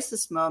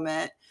crisis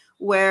moment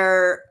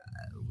where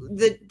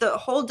the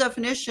whole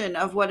definition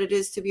of what it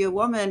is to be a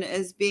woman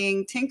is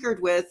being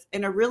tinkered with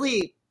in a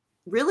really,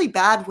 really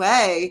bad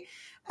way.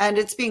 And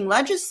it's being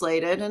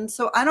legislated. And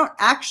so I don't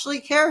actually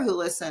care who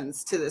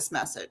listens to this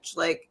message.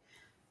 Like,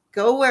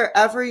 go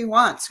wherever you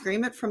want,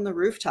 scream it from the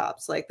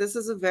rooftops. Like, this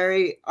is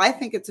I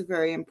think it's a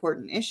very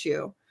important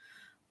issue.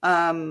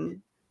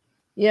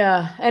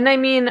 Yeah. And I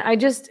mean,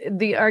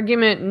 the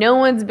argument, no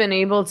one's been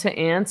able to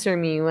answer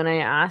me when I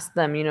ask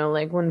them, you know,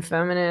 like when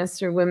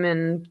feminists or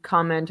women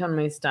comment on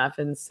my stuff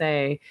and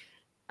say,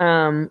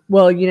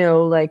 well, you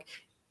know, like,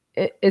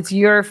 it's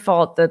your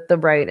fault that the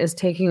right is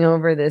taking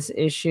over this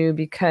issue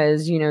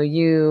because, you know,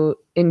 you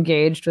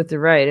engaged with the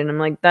right. And I'm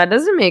like, that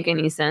doesn't make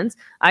any sense.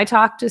 I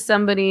talked to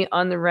somebody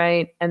on the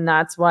right, and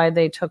that's why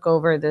they took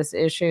over this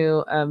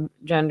issue of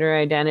gender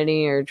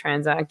identity or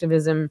trans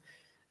activism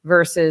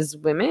versus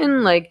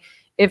women. Like,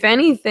 if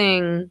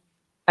anything,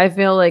 I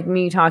feel like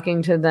me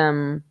talking to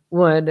them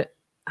would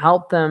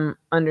help them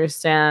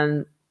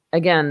understand,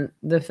 again,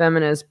 the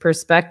feminist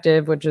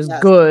perspective, which is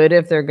good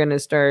if they're going to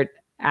start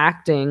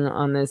acting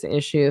on this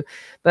issue.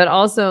 But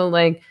also,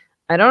 like,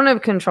 I don't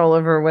have control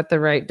over what the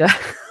right does.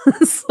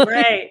 Like,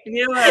 right.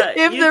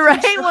 If the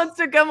right wants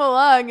to come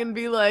along and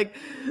be like,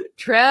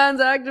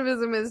 trans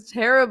activism is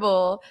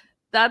terrible,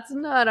 that's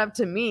not up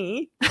to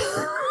me. Like,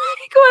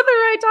 whether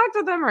I talk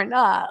to them or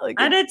not. Like,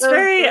 and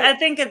I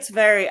think it's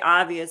very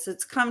obvious.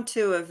 It's come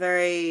to a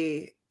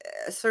very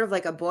sort of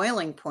like a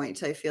boiling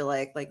point. I feel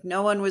like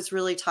no one was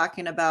really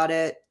talking about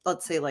it,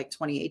 let's say like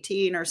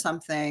 2018 or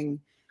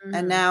something.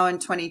 And now in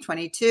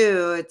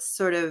 2022, it's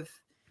sort of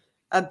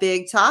a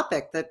big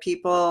topic that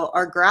people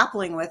are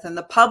grappling with. And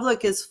the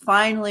public is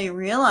finally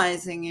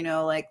realizing, you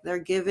know, like, they're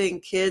giving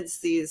kids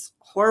these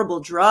horrible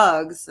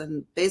drugs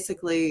and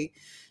basically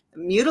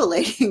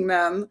mutilating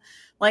them.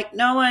 Like,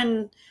 no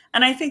one,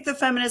 and I think the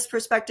feminist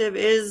perspective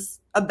is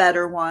a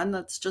better one.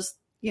 That's just,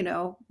 you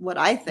know, what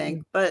I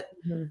think. But,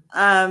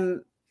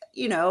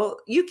 you know,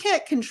 you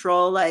can't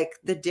control like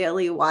the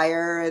Daily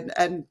Wire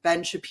and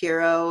Ben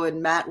Shapiro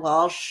and Matt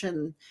Walsh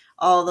and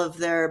all of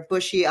their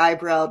bushy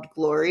eyebrowed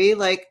glory.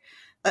 Like,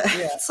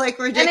 it's like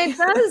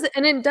ridiculous.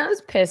 And it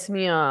does piss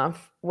me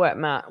off what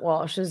Matt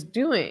Walsh is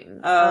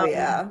doing. Oh,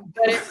 yeah.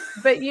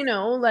 But you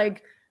know,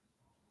 like,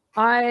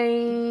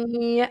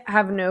 I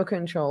have no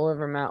control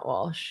over Matt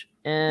Walsh.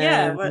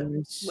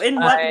 And in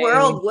what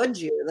world would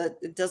you? That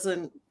it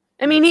doesn't.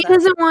 I mean, he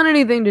doesn't want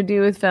anything to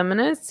do with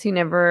feminists. He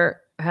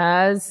never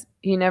has.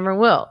 He never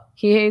will.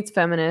 He hates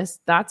feminists.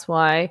 That's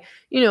why,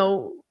 you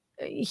know,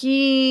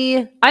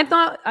 I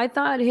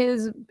thought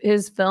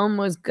his film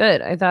was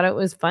good. I thought it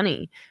was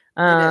funny.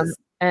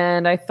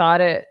 And I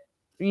thought it,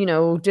 you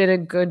know, did a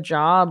good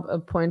job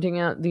of pointing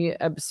out the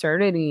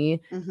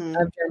absurdity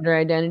of gender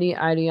identity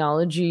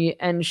ideology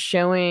and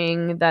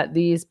showing that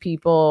these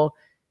people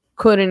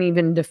couldn't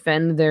even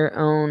defend their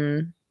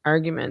own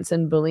arguments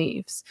and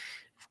beliefs.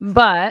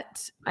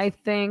 But I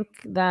think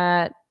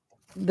that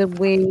the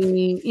way,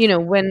 you know,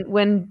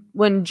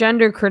 when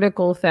gender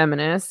critical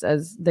feminists,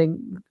 as they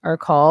are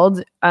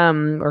called,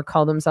 or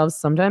call themselves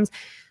sometimes.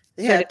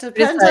 Yeah, it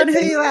depends on who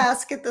you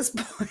ask at this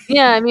point.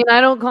 Yeah, I mean,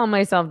 I don't call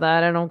myself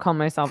that. I don't call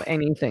myself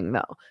anything,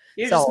 though.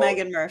 You're just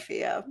Megan Murphy,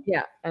 yeah.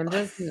 Yeah, I'm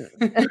just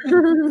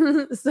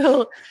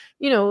so,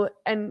 you know,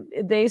 and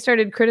they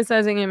started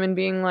criticizing him and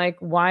being like,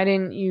 why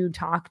didn't you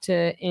talk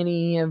to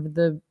any of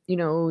the, you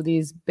know,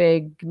 these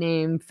big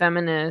name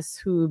feminists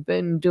who've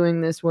been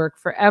doing this work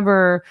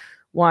forever?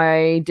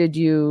 Why did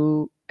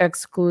you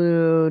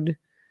exclude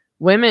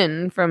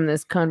women from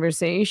this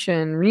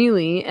conversation,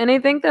 really? And I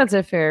think that's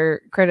a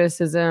fair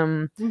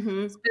criticism,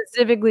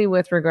 specifically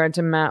with regard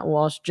to Matt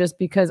Walsh, just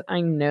because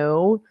I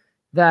know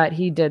that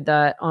he did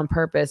that on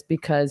purpose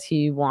because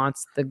he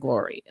wants the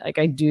glory. Like,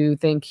 I do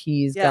think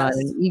he's got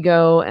an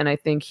ego, and I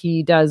think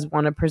he does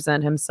want to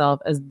present himself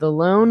as the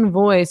lone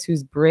voice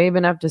who's brave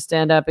enough to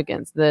stand up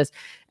against this,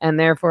 and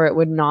therefore it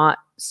would not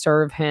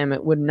serve him.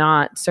 It would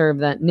not serve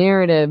that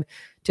narrative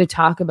to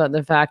talk about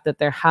the fact that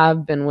there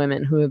have been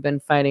women who have been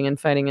fighting and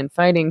fighting and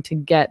fighting to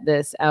get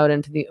this out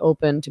into the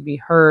open, to be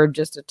heard,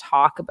 just to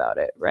talk about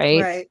it,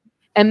 right? Right.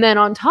 And then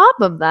on top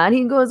of that,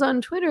 he goes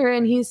on Twitter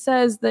and he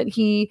says that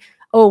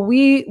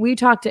we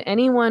talked to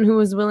anyone who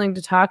was willing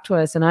to talk to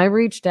us, and I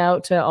reached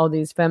out to all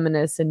these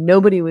feminists and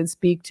nobody would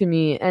speak to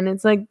me. And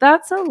it's like,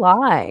 that's a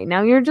lie.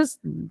 Now you're just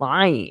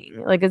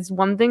lying. Like, it's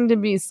one thing to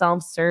be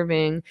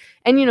self-serving,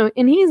 and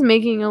and he's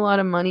making a lot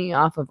of money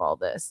off of all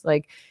this,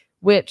 like,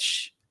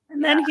 which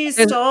And then he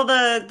stole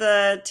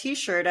the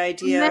t-shirt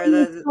idea, and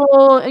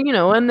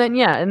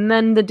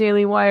then the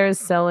Daily Wire is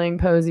selling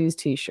Posey's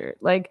t-shirt.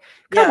 Like,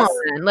 come yes.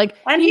 on. Like,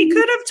 And he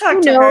could have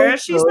talked to her.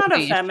 She's not a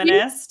Posey.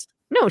 feminist.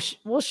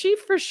 She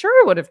for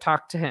sure would have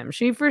talked to him.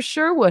 She for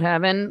sure would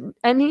have, and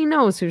he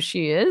knows who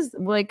she is.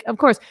 Like, of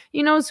course,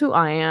 he knows who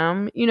I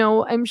am.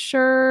 I'm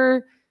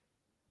sure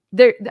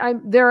there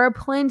are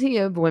plenty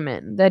of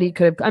women that he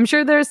could have. I'm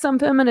sure there's some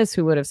feminists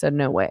who would have said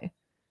no way,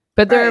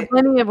 but there are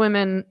plenty of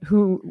women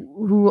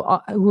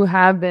who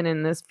have been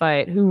in this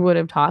fight who would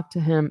have talked to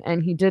him,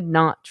 and he did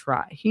not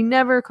try. He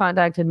never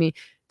contacted me.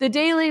 The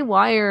Daily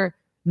Wire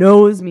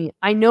knows me.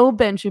 I know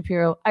Ben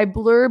Shapiro. I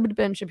blurbed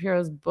Ben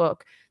Shapiro's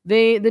book.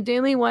 The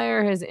Daily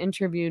Wire has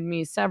interviewed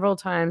me several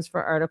times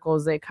for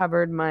articles. They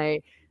covered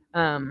my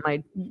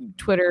my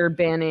Twitter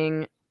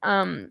banning.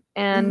 And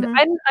I'm not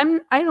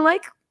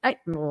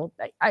against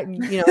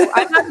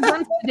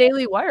the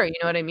Daily Wire. You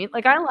know what I mean?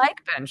 Like, I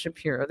like Ben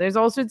Shapiro. There's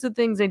all sorts of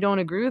things I don't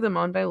agree with him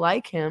on, but I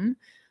like him.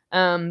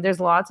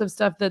 There's lots of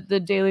stuff that the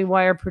Daily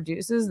Wire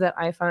produces that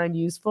I find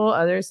useful.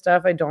 Other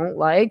stuff I don't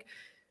like.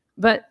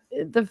 But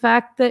the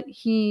fact that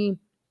he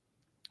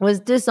was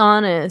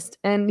dishonest,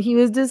 and he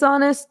was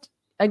dishonest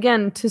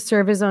again to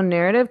serve his own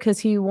narrative, because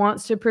he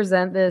wants to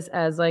present this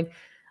as like,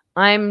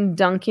 I'm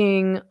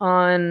dunking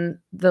on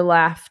the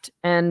left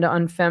and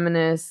on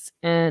feminists,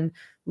 and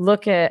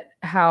look at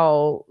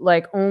how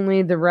like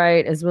only the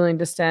right is willing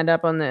to stand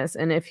up on this.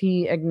 And if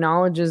he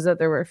acknowledges that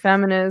there were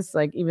feminists,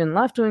 like even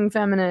left-wing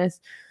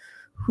feminists,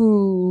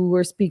 who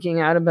were speaking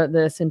out about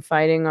this and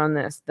fighting on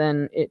this,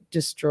 then it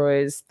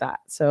destroys that.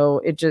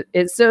 So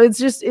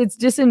it's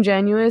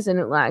disingenuous, and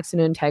it lacks in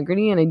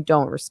integrity, and I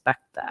don't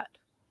respect that.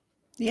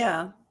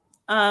 Yeah.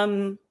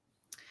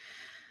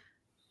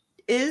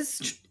 Is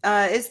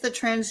the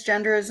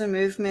transgenderism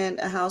movement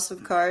a house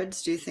of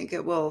cards? Do you think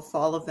it will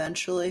fall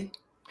eventually?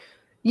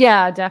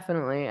 Yeah,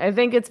 definitely. I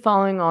think it's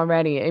falling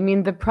already. I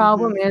mean, the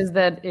problem is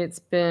that it's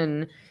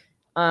been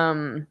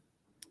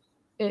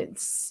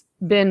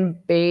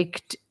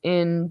baked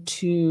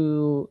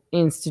into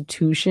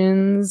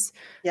institutions,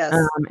 yes,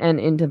 and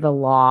into the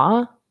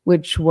law,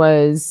 which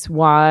was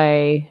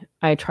why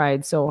I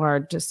tried so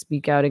hard to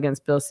speak out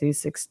against Bill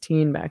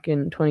C-16 back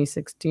in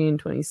 2016,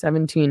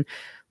 2017,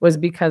 was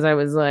because I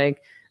was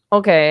like,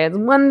 okay, it's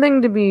one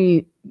thing to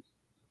be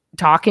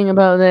talking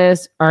about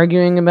this,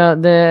 arguing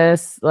about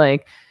this,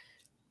 like,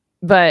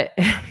 but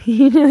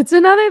it's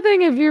another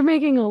thing if you're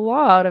making a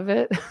law out of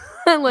it.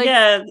 Like,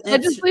 yeah,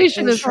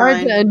 legislation is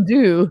hard to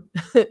undo.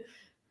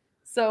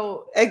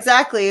 So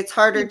exactly, it's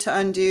harder to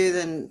undo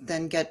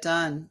than get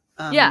done.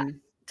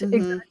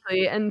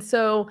 Exactly. And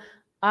so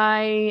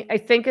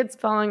I think it's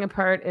falling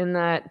apart in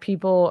that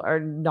people are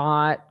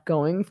not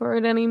going for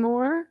it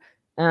anymore.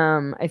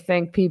 I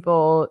think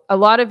a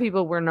lot of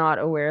people were not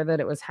aware that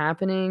it was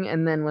happening,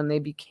 and then when they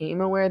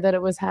became aware that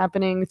it was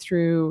happening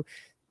through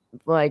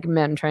like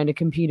men trying to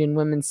compete in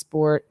women's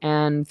sport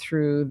and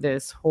through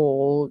this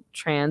whole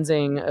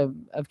transing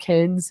of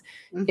kids,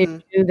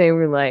 they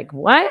were like,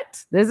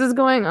 what? This is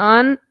going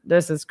on?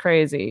 This is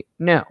crazy.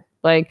 No,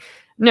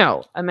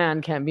 a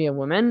man can't be a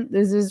woman.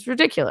 This is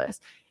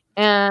ridiculous.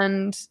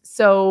 And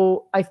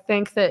so I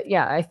think that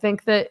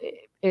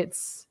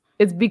it's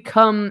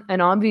become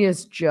an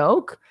obvious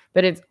joke,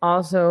 but it's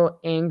also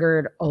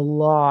angered a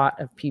lot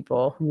of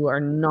people who are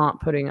not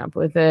putting up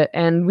with it.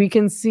 And we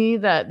can see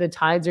that the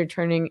tides are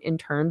turning in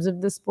terms of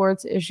the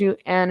sports issue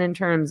and in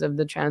terms of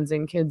the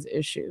transing kids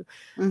issue.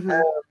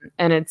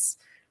 And it's,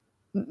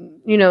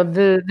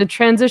 the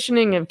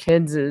transitioning of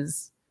kids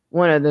is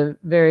one of the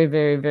very,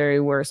 very, very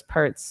worst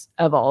parts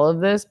of all of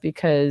this,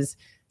 because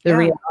the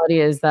reality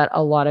is that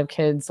a lot of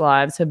kids'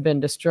 lives have been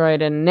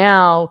destroyed, and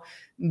now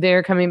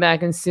they're coming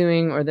back and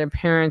suing, or their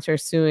parents are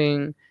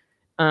suing.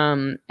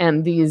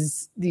 And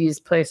these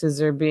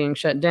places are being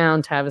shut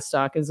down.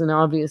 Tavistock is an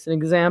obvious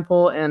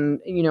example. And,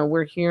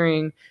 we're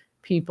hearing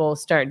people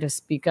start to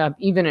speak up,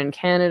 even in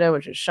Canada,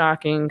 which is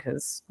shocking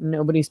because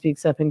nobody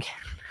speaks up in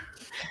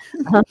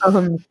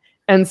Canada.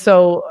 And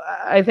so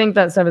I think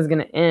that stuff is going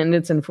to end.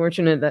 It's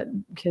unfortunate that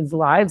kids'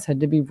 lives had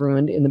to be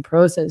ruined in the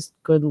process.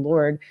 Good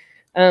Lord.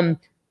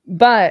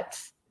 But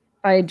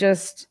I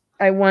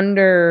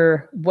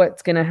wonder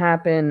what's going to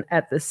happen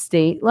at the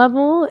state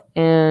level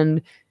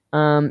and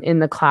in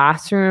the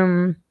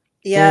classroom.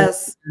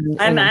 Yes.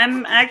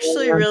 I'm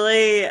actually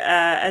really,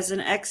 as an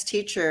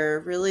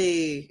ex-teacher,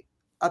 really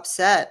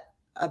upset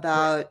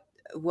about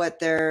what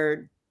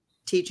they're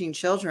teaching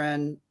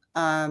children.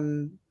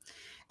 And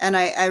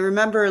I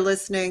remember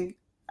listening,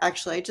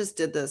 actually, I just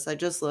did this. I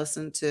just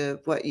listened to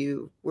what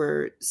you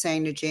were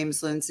saying to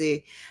James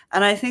Lindsay.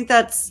 And I think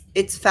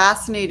it's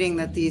fascinating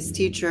that these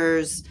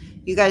teachers,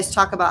 you guys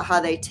talk about how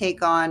they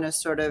take on a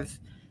sort of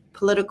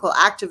political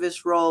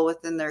activist role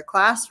within their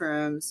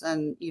classrooms.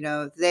 And,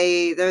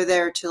 they're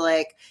there to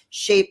like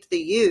shape the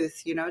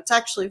youth. It's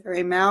actually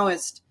very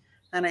Maoist.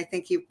 And I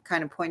think he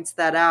kind of points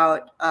that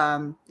out,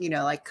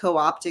 like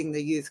co-opting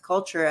the youth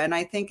culture. And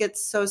I think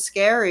it's so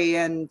scary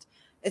and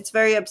it's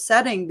very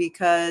upsetting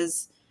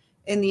because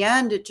in the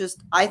end, it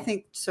just, I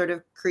think, sort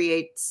of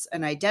creates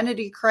an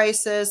identity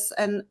crisis,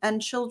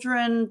 and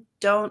children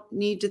don't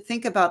need to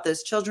think about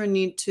this. Children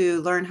need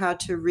to learn how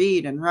to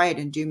read and write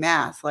and do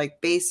math,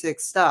 like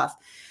basic stuff.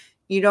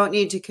 You don't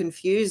need to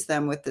confuse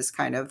them with this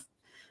kind of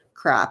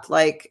crap.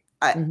 Like,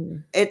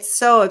 it's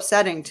so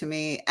upsetting to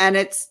me. And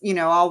it's,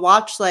 I'll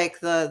watch like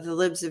the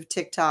libs of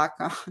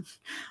TikTok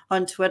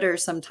on Twitter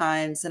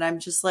sometimes. And I'm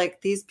just like,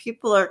 these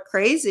people are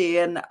crazy.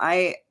 And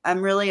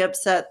I'm really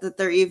upset that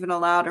they're even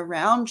allowed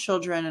around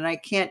children. And I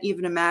can't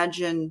even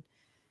imagine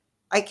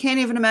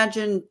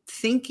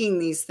thinking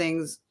these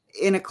things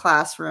in a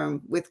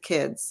classroom with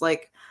kids.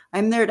 Like,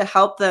 I'm there to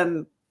help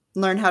them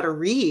learn how to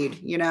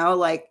read,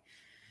 like,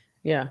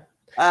 yeah.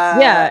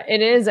 Yeah,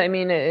 it is. I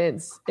mean,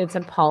 it's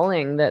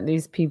appalling that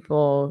these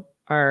people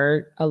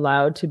are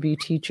allowed to be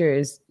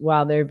teachers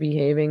while they're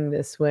behaving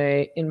this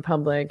way in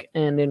public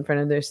and in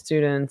front of their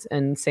students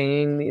and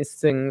saying these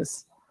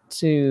things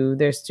to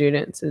their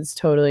students. It's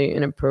totally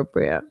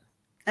inappropriate.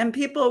 And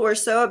people were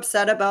so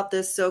upset about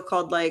this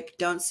so-called like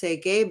 "Don't Say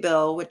Gay"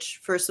 bill, which,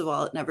 first of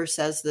all, it never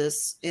says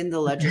this in the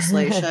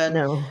legislation.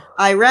 No.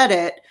 I read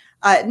it.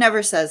 It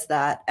never says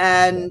that.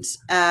 And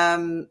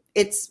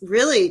it's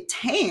really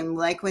tame.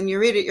 Like, when you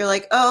read it, you're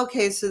like, oh,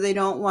 okay, so they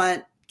don't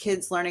want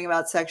kids learning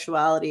about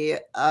sexuality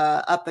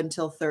up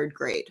until third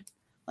grade.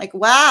 Like,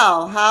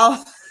 wow,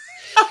 how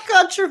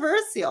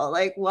controversial.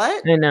 Like,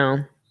 what?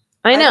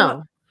 I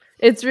know.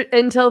 It's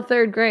until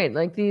third grade.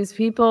 Like, these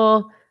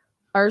people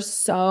are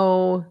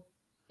so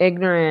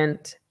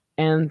ignorant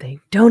and they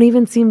don't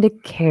even seem to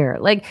care.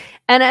 Like,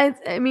 and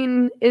I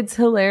mean, it's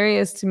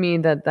hilarious to me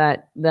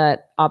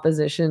that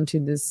opposition to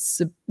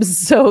this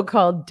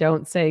so-called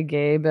 "Don't Say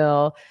Gay"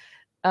 bill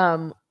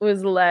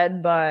was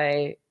led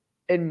by,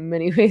 in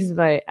many ways,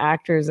 by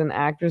actors and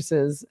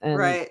actresses. And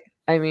right.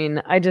 I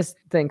mean, I just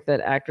think that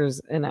actors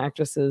and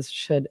actresses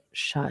should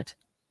shut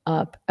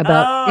up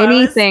about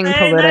anything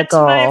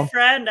political. That to my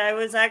friend, I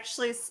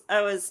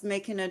was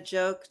making a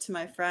joke to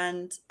my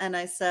friend, and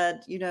I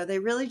said, they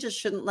really just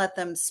shouldn't let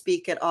them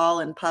speak at all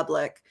in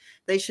public.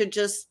 They should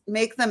just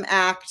make them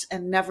act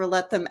and never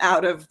let them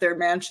out of their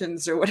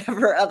mansions or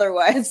whatever.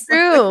 Otherwise,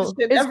 true.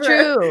 It's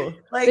true.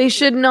 Like, they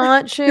should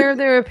not share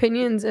their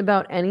opinions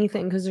about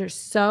anything because they're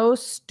so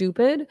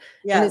stupid.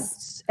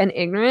 Yes. and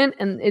ignorant,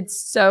 and it's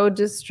so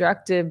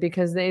destructive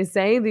because they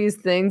say these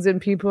things and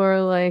people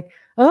are like,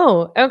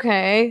 oh,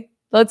 okay,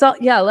 let's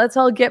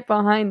all get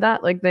behind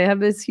that. Like, they have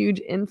this huge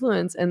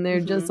influence and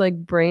they're just like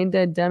brain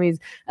dead dummies.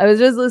 I was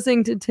just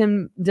listening to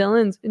Tim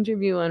Dillon's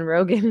interview on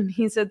Rogan and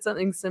he said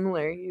something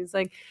similar. He's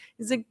like,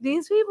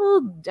 these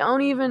people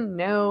don't even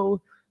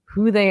know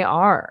who they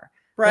are.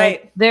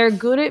 Right. Like, they're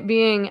good at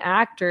being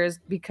actors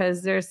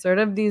because they're sort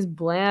of these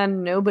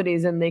bland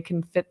nobodies and they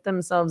can fit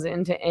themselves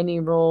into any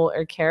role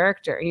or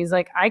character. He's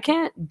like, I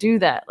can't do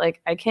that.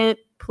 Like, I can't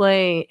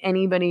play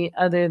anybody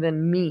other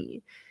than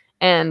me.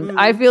 And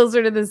I feel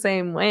sort of the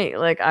same way.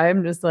 Like,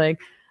 I'm just like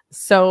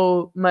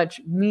so much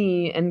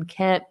me and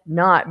can't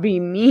not be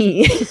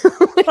me.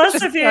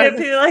 Plus, if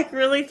you like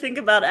really think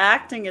about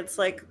acting, it's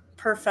like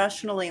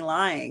professionally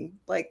lying.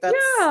 Like, that's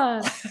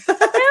and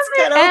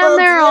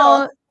they're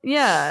all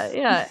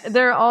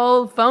they're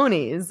all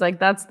phonies. Like,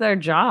 that's their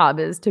job,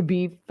 is to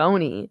be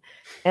phony.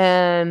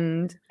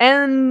 And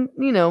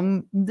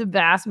the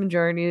vast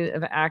majority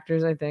of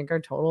actors, I think, are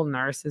total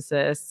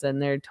narcissists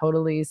and they're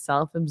totally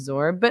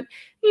self-absorbed, but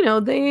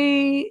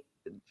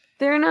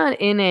they're not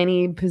in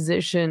any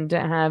position to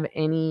have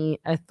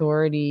any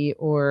authority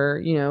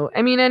or,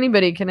 I mean,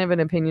 anybody can have an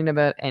opinion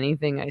about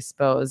anything, I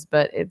suppose,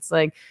 but it's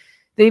like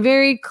they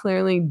very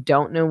clearly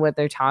don't know what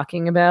they're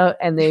talking about,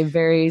 and they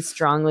very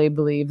strongly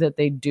believe that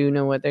they do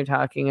know what they're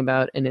talking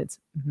about, and it's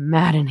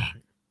maddening.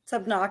 It's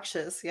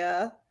obnoxious.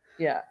 Yeah.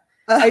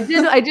 I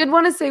did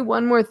want to say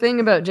one more thing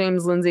about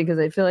James Lindsay, because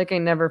I feel like I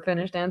never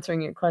finished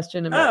answering your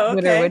question about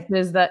Twitter, which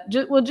is that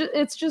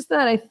it's just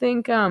that I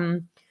think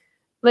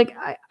like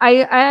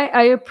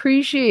I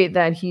appreciate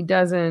that he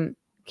doesn't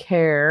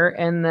care,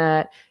 and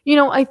that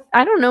I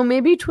don't know,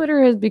 maybe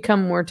Twitter has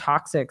become more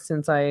toxic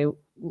since I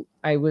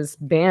was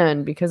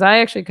banned, because I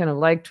actually kind of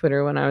liked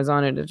Twitter when I was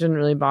on it. It didn't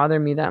really bother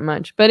me that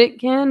much, but it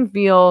can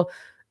feel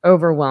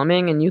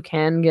overwhelming and you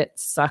can get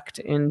sucked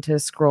into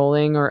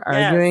scrolling or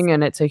arguing,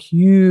 and it's a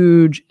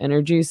huge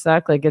energy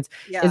suck. Like, it's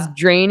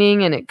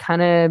draining and it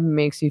kind of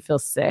makes you feel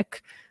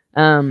sick.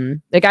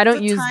 Like, I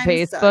don't use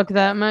Facebook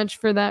that much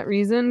for that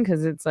reason,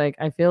 because it's like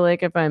I feel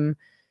like if I'm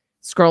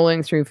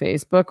scrolling through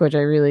Facebook, which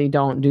I really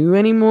don't do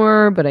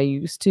anymore, but I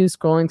used to,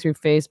 scrolling through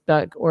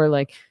Facebook, or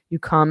like you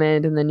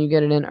comment and then you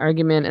get in an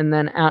argument and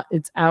then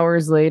it's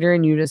hours later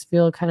and you just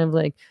feel kind of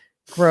like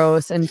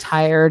gross and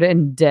tired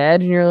and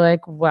dead, and you're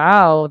like,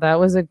 wow, that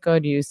was a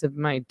good use of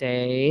my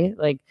day.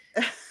 Like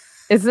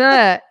it's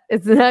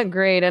not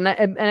great. And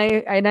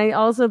I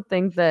also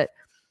think that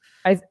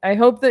I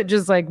hope that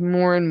just like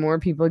more and more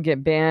people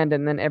get banned,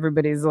 and then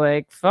everybody's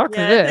like, fuck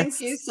Yeah, I think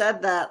this. you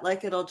said that.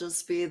 Like it'll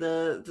just be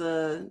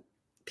the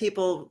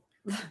people.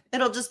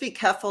 It'll just be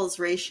Keffels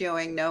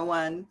ratioing no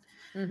one.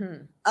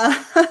 Mm-hmm.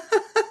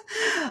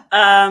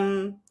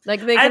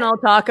 Like they can all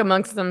talk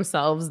amongst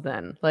themselves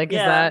then. Like,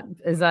 yeah.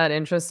 is that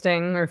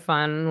interesting or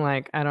fun?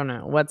 Like, I don't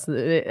know.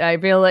 I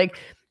feel like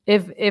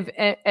if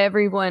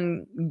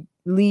everyone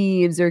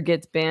leaves or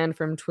gets banned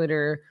from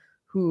Twitter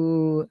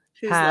who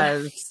Who's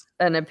left? has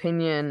an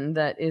opinion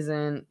that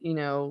isn't,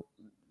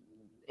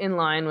 in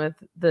line with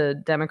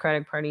the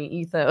Democratic Party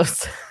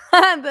ethos,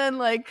 then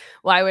like,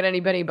 why would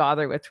anybody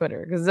bother with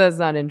Twitter? Because that's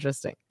not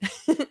interesting.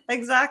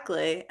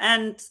 Exactly.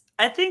 And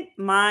I think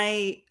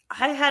I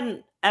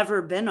hadn't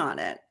ever been on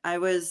it. I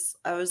was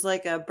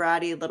like a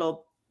bratty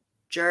little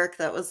jerk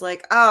that was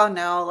like, oh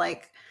no,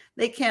 like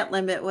they can't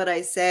limit what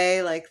I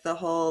say, like the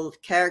whole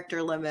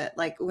character limit,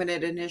 like when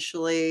it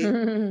initially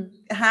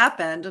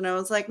happened. And I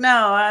was like,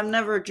 no, I'm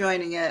never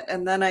joining it.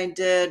 And then I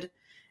did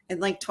in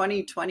like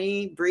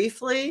 2020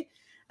 briefly.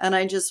 And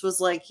I just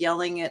was like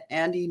yelling at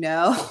Andy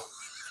No.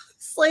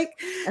 It's like,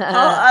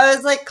 I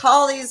was like,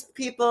 call these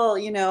people,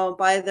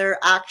 by their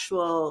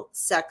actual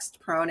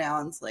sexed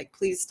pronouns. Like,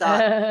 please stop,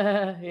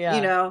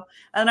 Yeah.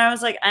 And I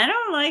was like, I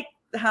don't like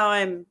how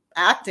I'm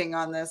acting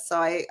on this.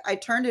 So I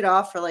turned it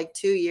off for like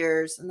 2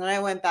 years, and then I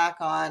went back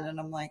on, and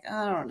I'm like,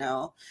 I don't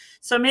know.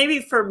 So maybe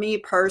for me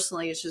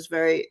personally, it's just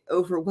very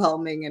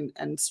overwhelming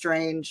and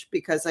strange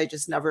because I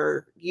just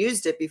never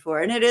used it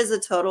before. And it is a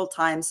total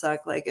time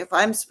suck. Like if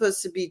I'm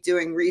supposed to be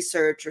doing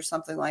research or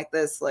something like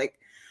this, like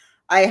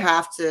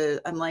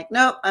I'm like,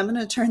 nope, I'm going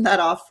to turn that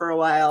off for a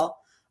while.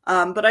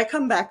 But I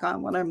come back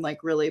on when I'm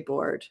like really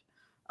bored.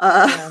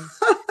 Yeah.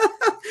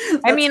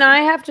 I mean,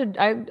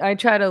 I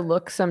try to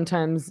look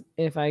sometimes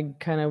if I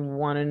kind of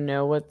want to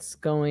know what's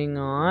going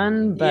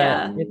on,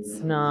 but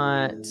it's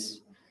not,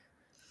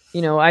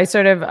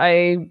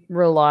 I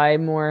rely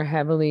more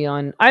heavily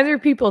on either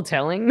people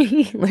telling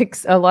me, like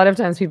a lot of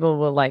times people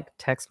will like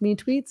text me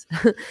tweets,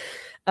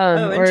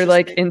 or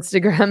like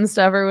Instagram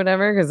stuff or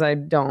whatever. Cause I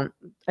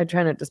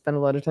try not to spend a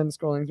lot of time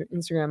scrolling through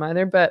Instagram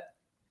either, but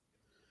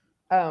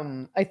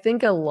I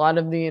think a lot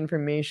of the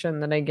information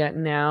that I get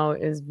now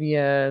is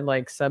via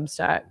like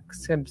Substack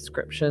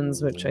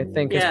subscriptions, which I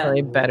think is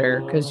probably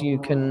better because you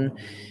can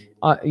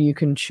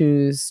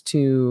choose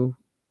to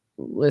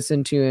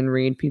listen to and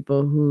read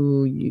people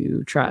who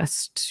you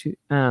trust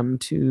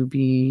to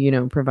be,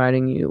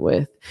 providing you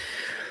with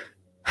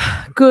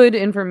good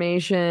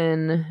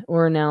information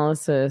or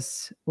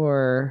analysis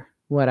or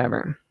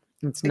whatever.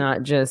 It's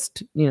not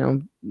just,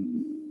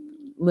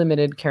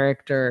 limited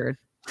character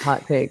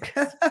hot take.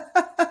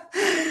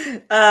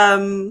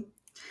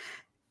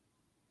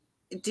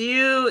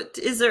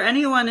 Is there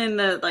anyone in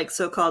the like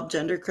so-called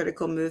gender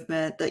critical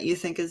movement that you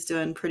think is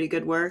doing pretty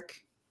good work?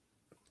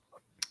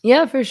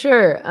 Yeah, for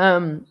sure. I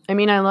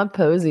mean, I love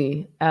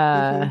Posey.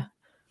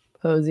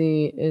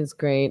 Posey is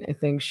great. I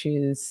think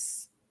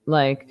she's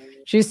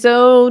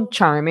so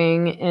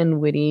charming and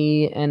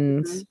witty,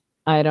 and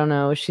I don't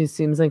know, she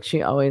seems like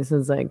she always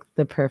has like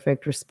the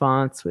perfect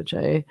response, which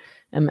I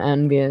am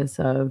envious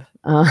of.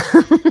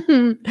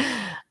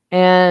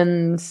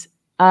 And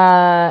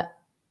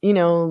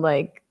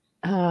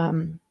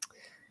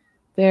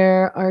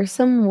there are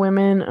some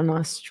women in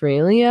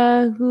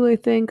Australia who I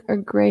think are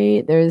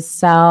great. There's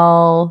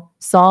Sal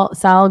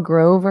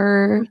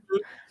Grover.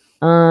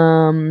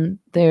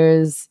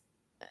 There's,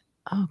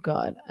 oh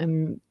God,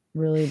 I'm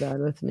really bad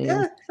with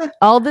names.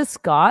 All the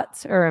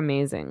Scots are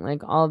amazing.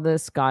 Like all the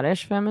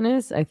Scottish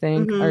feminists, I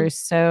think, are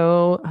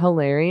so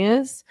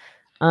hilarious.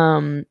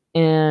 And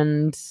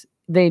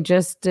they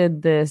just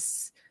did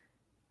this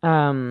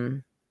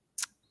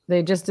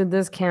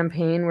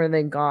campaign where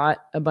they got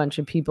a bunch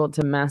of people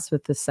to mess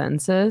with the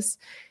census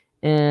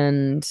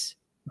and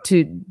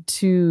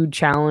to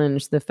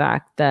challenge the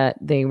fact that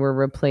they were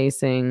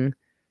replacing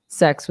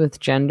sex with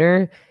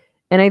gender.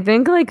 And I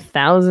think like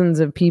thousands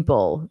of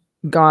people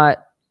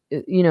got,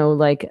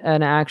 like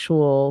an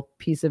actual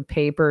piece of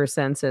paper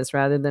census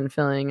rather than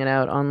filling it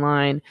out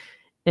online,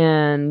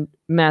 and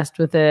messed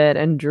with it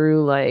and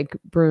drew like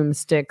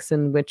broomsticks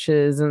and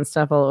witches and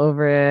stuff all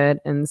over it,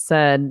 and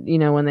said,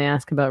 when they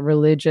ask about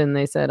religion,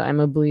 they said, I'm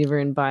a believer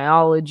in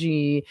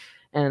biology.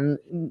 And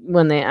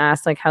when they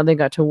asked like how they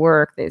got to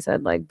work, they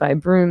said like by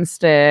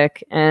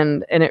broomstick,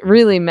 and it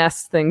really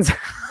messed things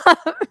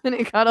up and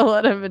it got a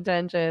lot of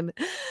attention.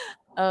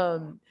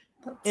 And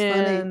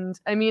funny.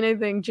 I mean, I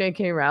think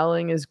J.K.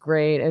 Rowling is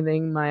great. I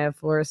think Maya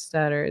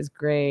Forstater is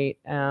great.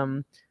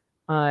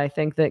 I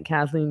think that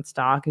Kathleen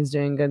Stock is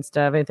doing good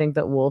stuff. I think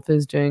that Wolf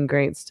is doing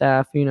great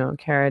stuff.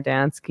 Kara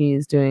Dansky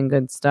is doing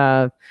good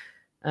stuff.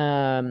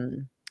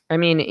 I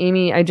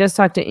mean, I just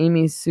talked to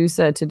Amy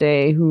Sousa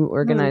today, who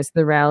organized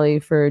the rally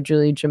for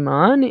Julie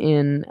Jaman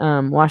in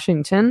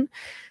Washington.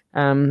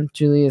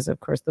 Julie is,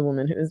 of course, the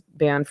woman who was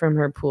banned from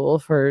her pool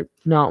for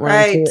not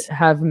wanting to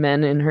have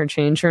men in her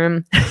change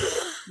room.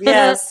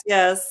 Yes.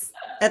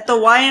 At the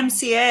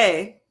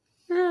YMCA.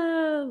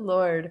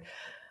 Lord.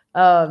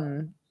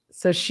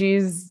 So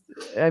she's,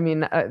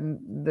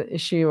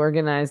 she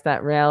organized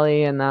that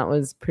rally, and that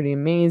was pretty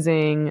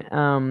amazing.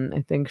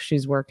 I think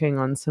she's working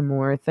on some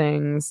more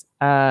things.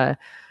 I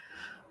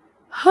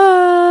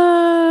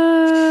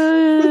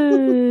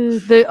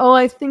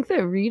think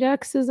that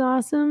Redux is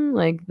awesome.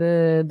 Like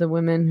the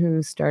women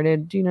who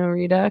started, do you know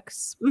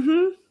Redux?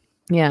 Mm-hmm.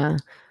 Yeah.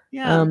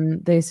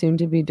 They seem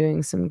to be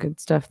doing some good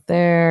stuff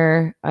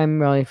there.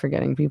 I'm really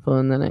forgetting people,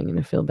 and then I'm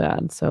gonna feel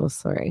bad. So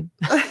sorry.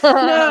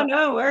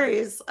 No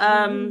worries.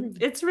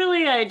 It's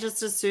really, I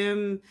just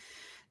assume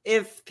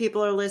if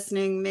people are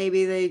listening,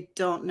 maybe they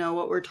don't know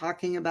what we're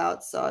talking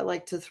about. So I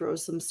like to throw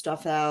some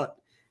stuff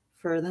out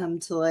for them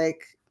to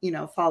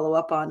follow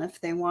up on if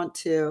they want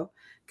to.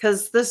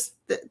 Because this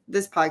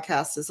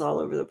podcast is all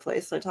over the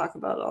place. I talk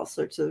about all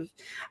sorts of.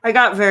 I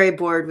got very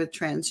bored with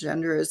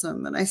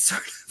transgenderism, and I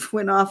sort of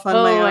went off on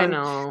my own.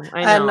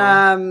 I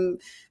know.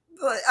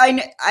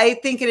 And I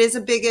think it is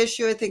a big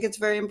issue. I think it's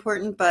very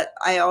important, but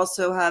I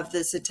also have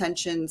this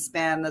attention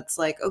span that's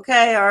like,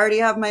 okay, I already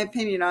have my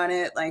opinion on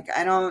it. Like,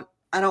 I don't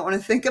want to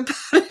think about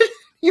it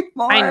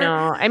anymore. I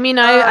know. I mean,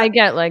 I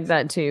get like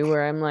that too,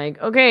 where I'm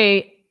like,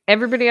 okay,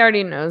 everybody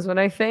already knows what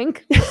I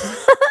think.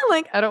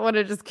 Like, I don't want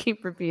to just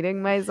keep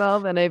repeating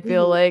myself. And I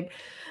feel like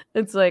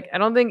it's like, I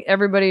don't think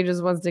everybody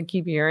just wants to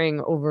keep hearing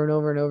over and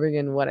over and over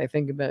again what I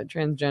think about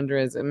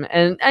transgenderism.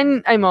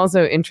 And I'm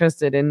also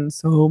interested in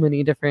so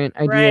many different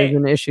ideas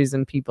and issues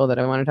and people that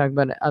I want to talk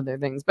about other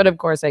things. But of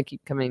course, I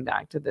keep coming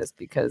back to this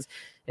because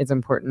it's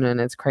important and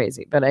it's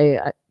crazy. But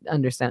I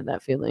understand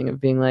that feeling of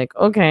being like,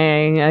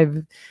 okay,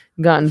 I've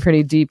gotten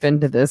pretty deep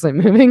into this. I'm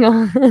moving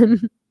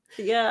on.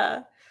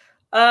 Yeah.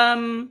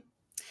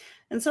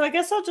 And so I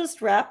guess I'll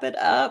just wrap it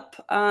up.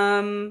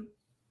 One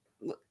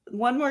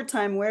more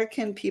time, where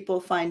can people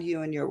find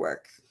you and your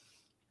work?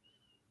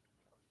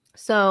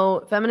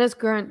 So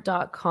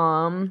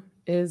feministcurrent.com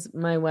is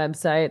my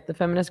website. The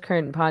Feminist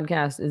Current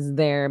podcast is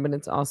there, but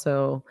it's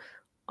also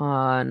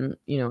on,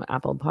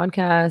 Apple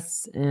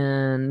Podcasts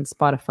and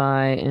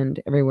Spotify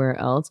and everywhere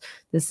else.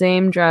 The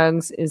Same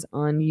Drugs is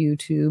on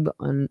YouTube,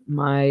 on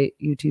my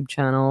YouTube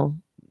channel.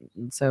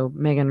 So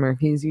Megan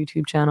Murphy's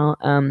YouTube channel.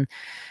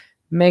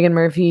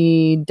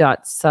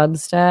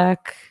 meganmurphy.substack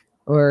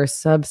or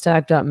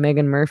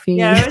substack.meganmurphy.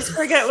 Yeah, I always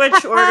forget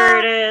which order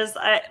it is.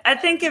 I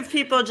think if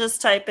people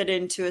just type it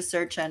into a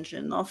search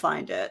engine, they'll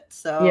find it.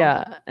 So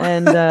yeah,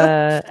 and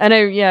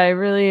I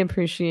really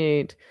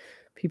appreciate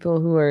people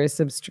who are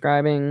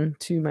subscribing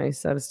to my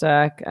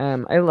Substack.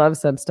 I love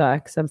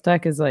Substack.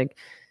 Substack is like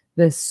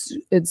this.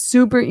 It's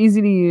super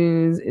easy to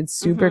use. It's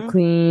super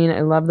clean.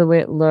 I love the way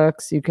it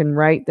looks. You can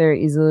write there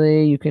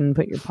easily. You can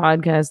put your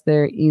podcast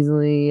there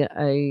easily.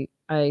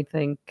 I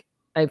think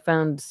I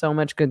found so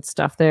much good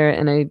stuff there.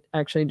 And I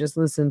actually just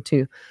listened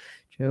to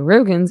Joe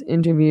Rogan's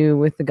interview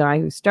with the guy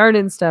who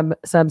started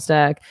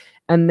Substack,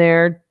 and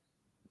they're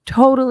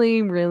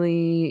totally,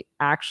 really,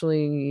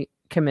 actually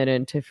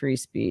committed to free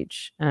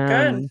speech.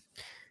 Good.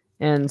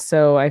 And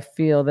so I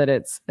feel that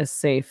it's a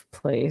safe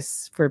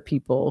place for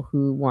people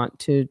who want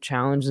to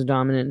challenge the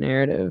dominant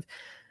narrative.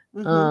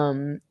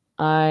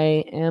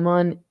 I am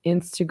on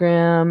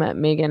Instagram at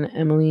Megan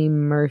Emily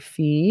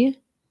Murphy.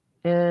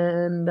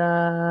 And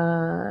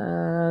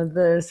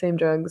the Same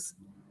Drugs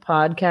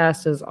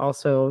podcast is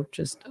also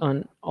just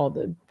on all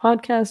the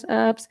podcast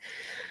apps.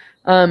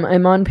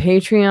 I'm on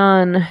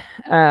Patreon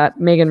at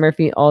Megan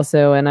Murphy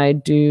also, and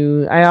I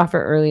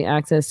offer early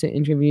access to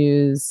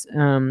interviews,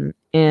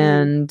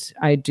 and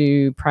I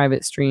do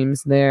private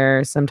streams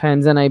there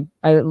sometimes, and I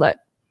let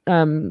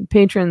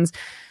patrons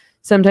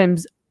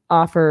sometimes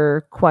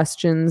offer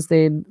questions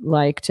they'd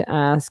like to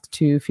ask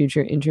to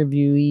future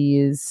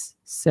interviewees.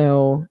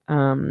 So,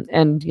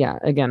 and yeah,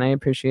 again, I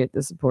appreciate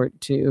the support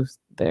too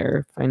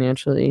there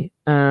financially.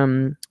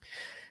 And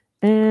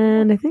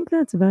I think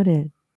that's about it.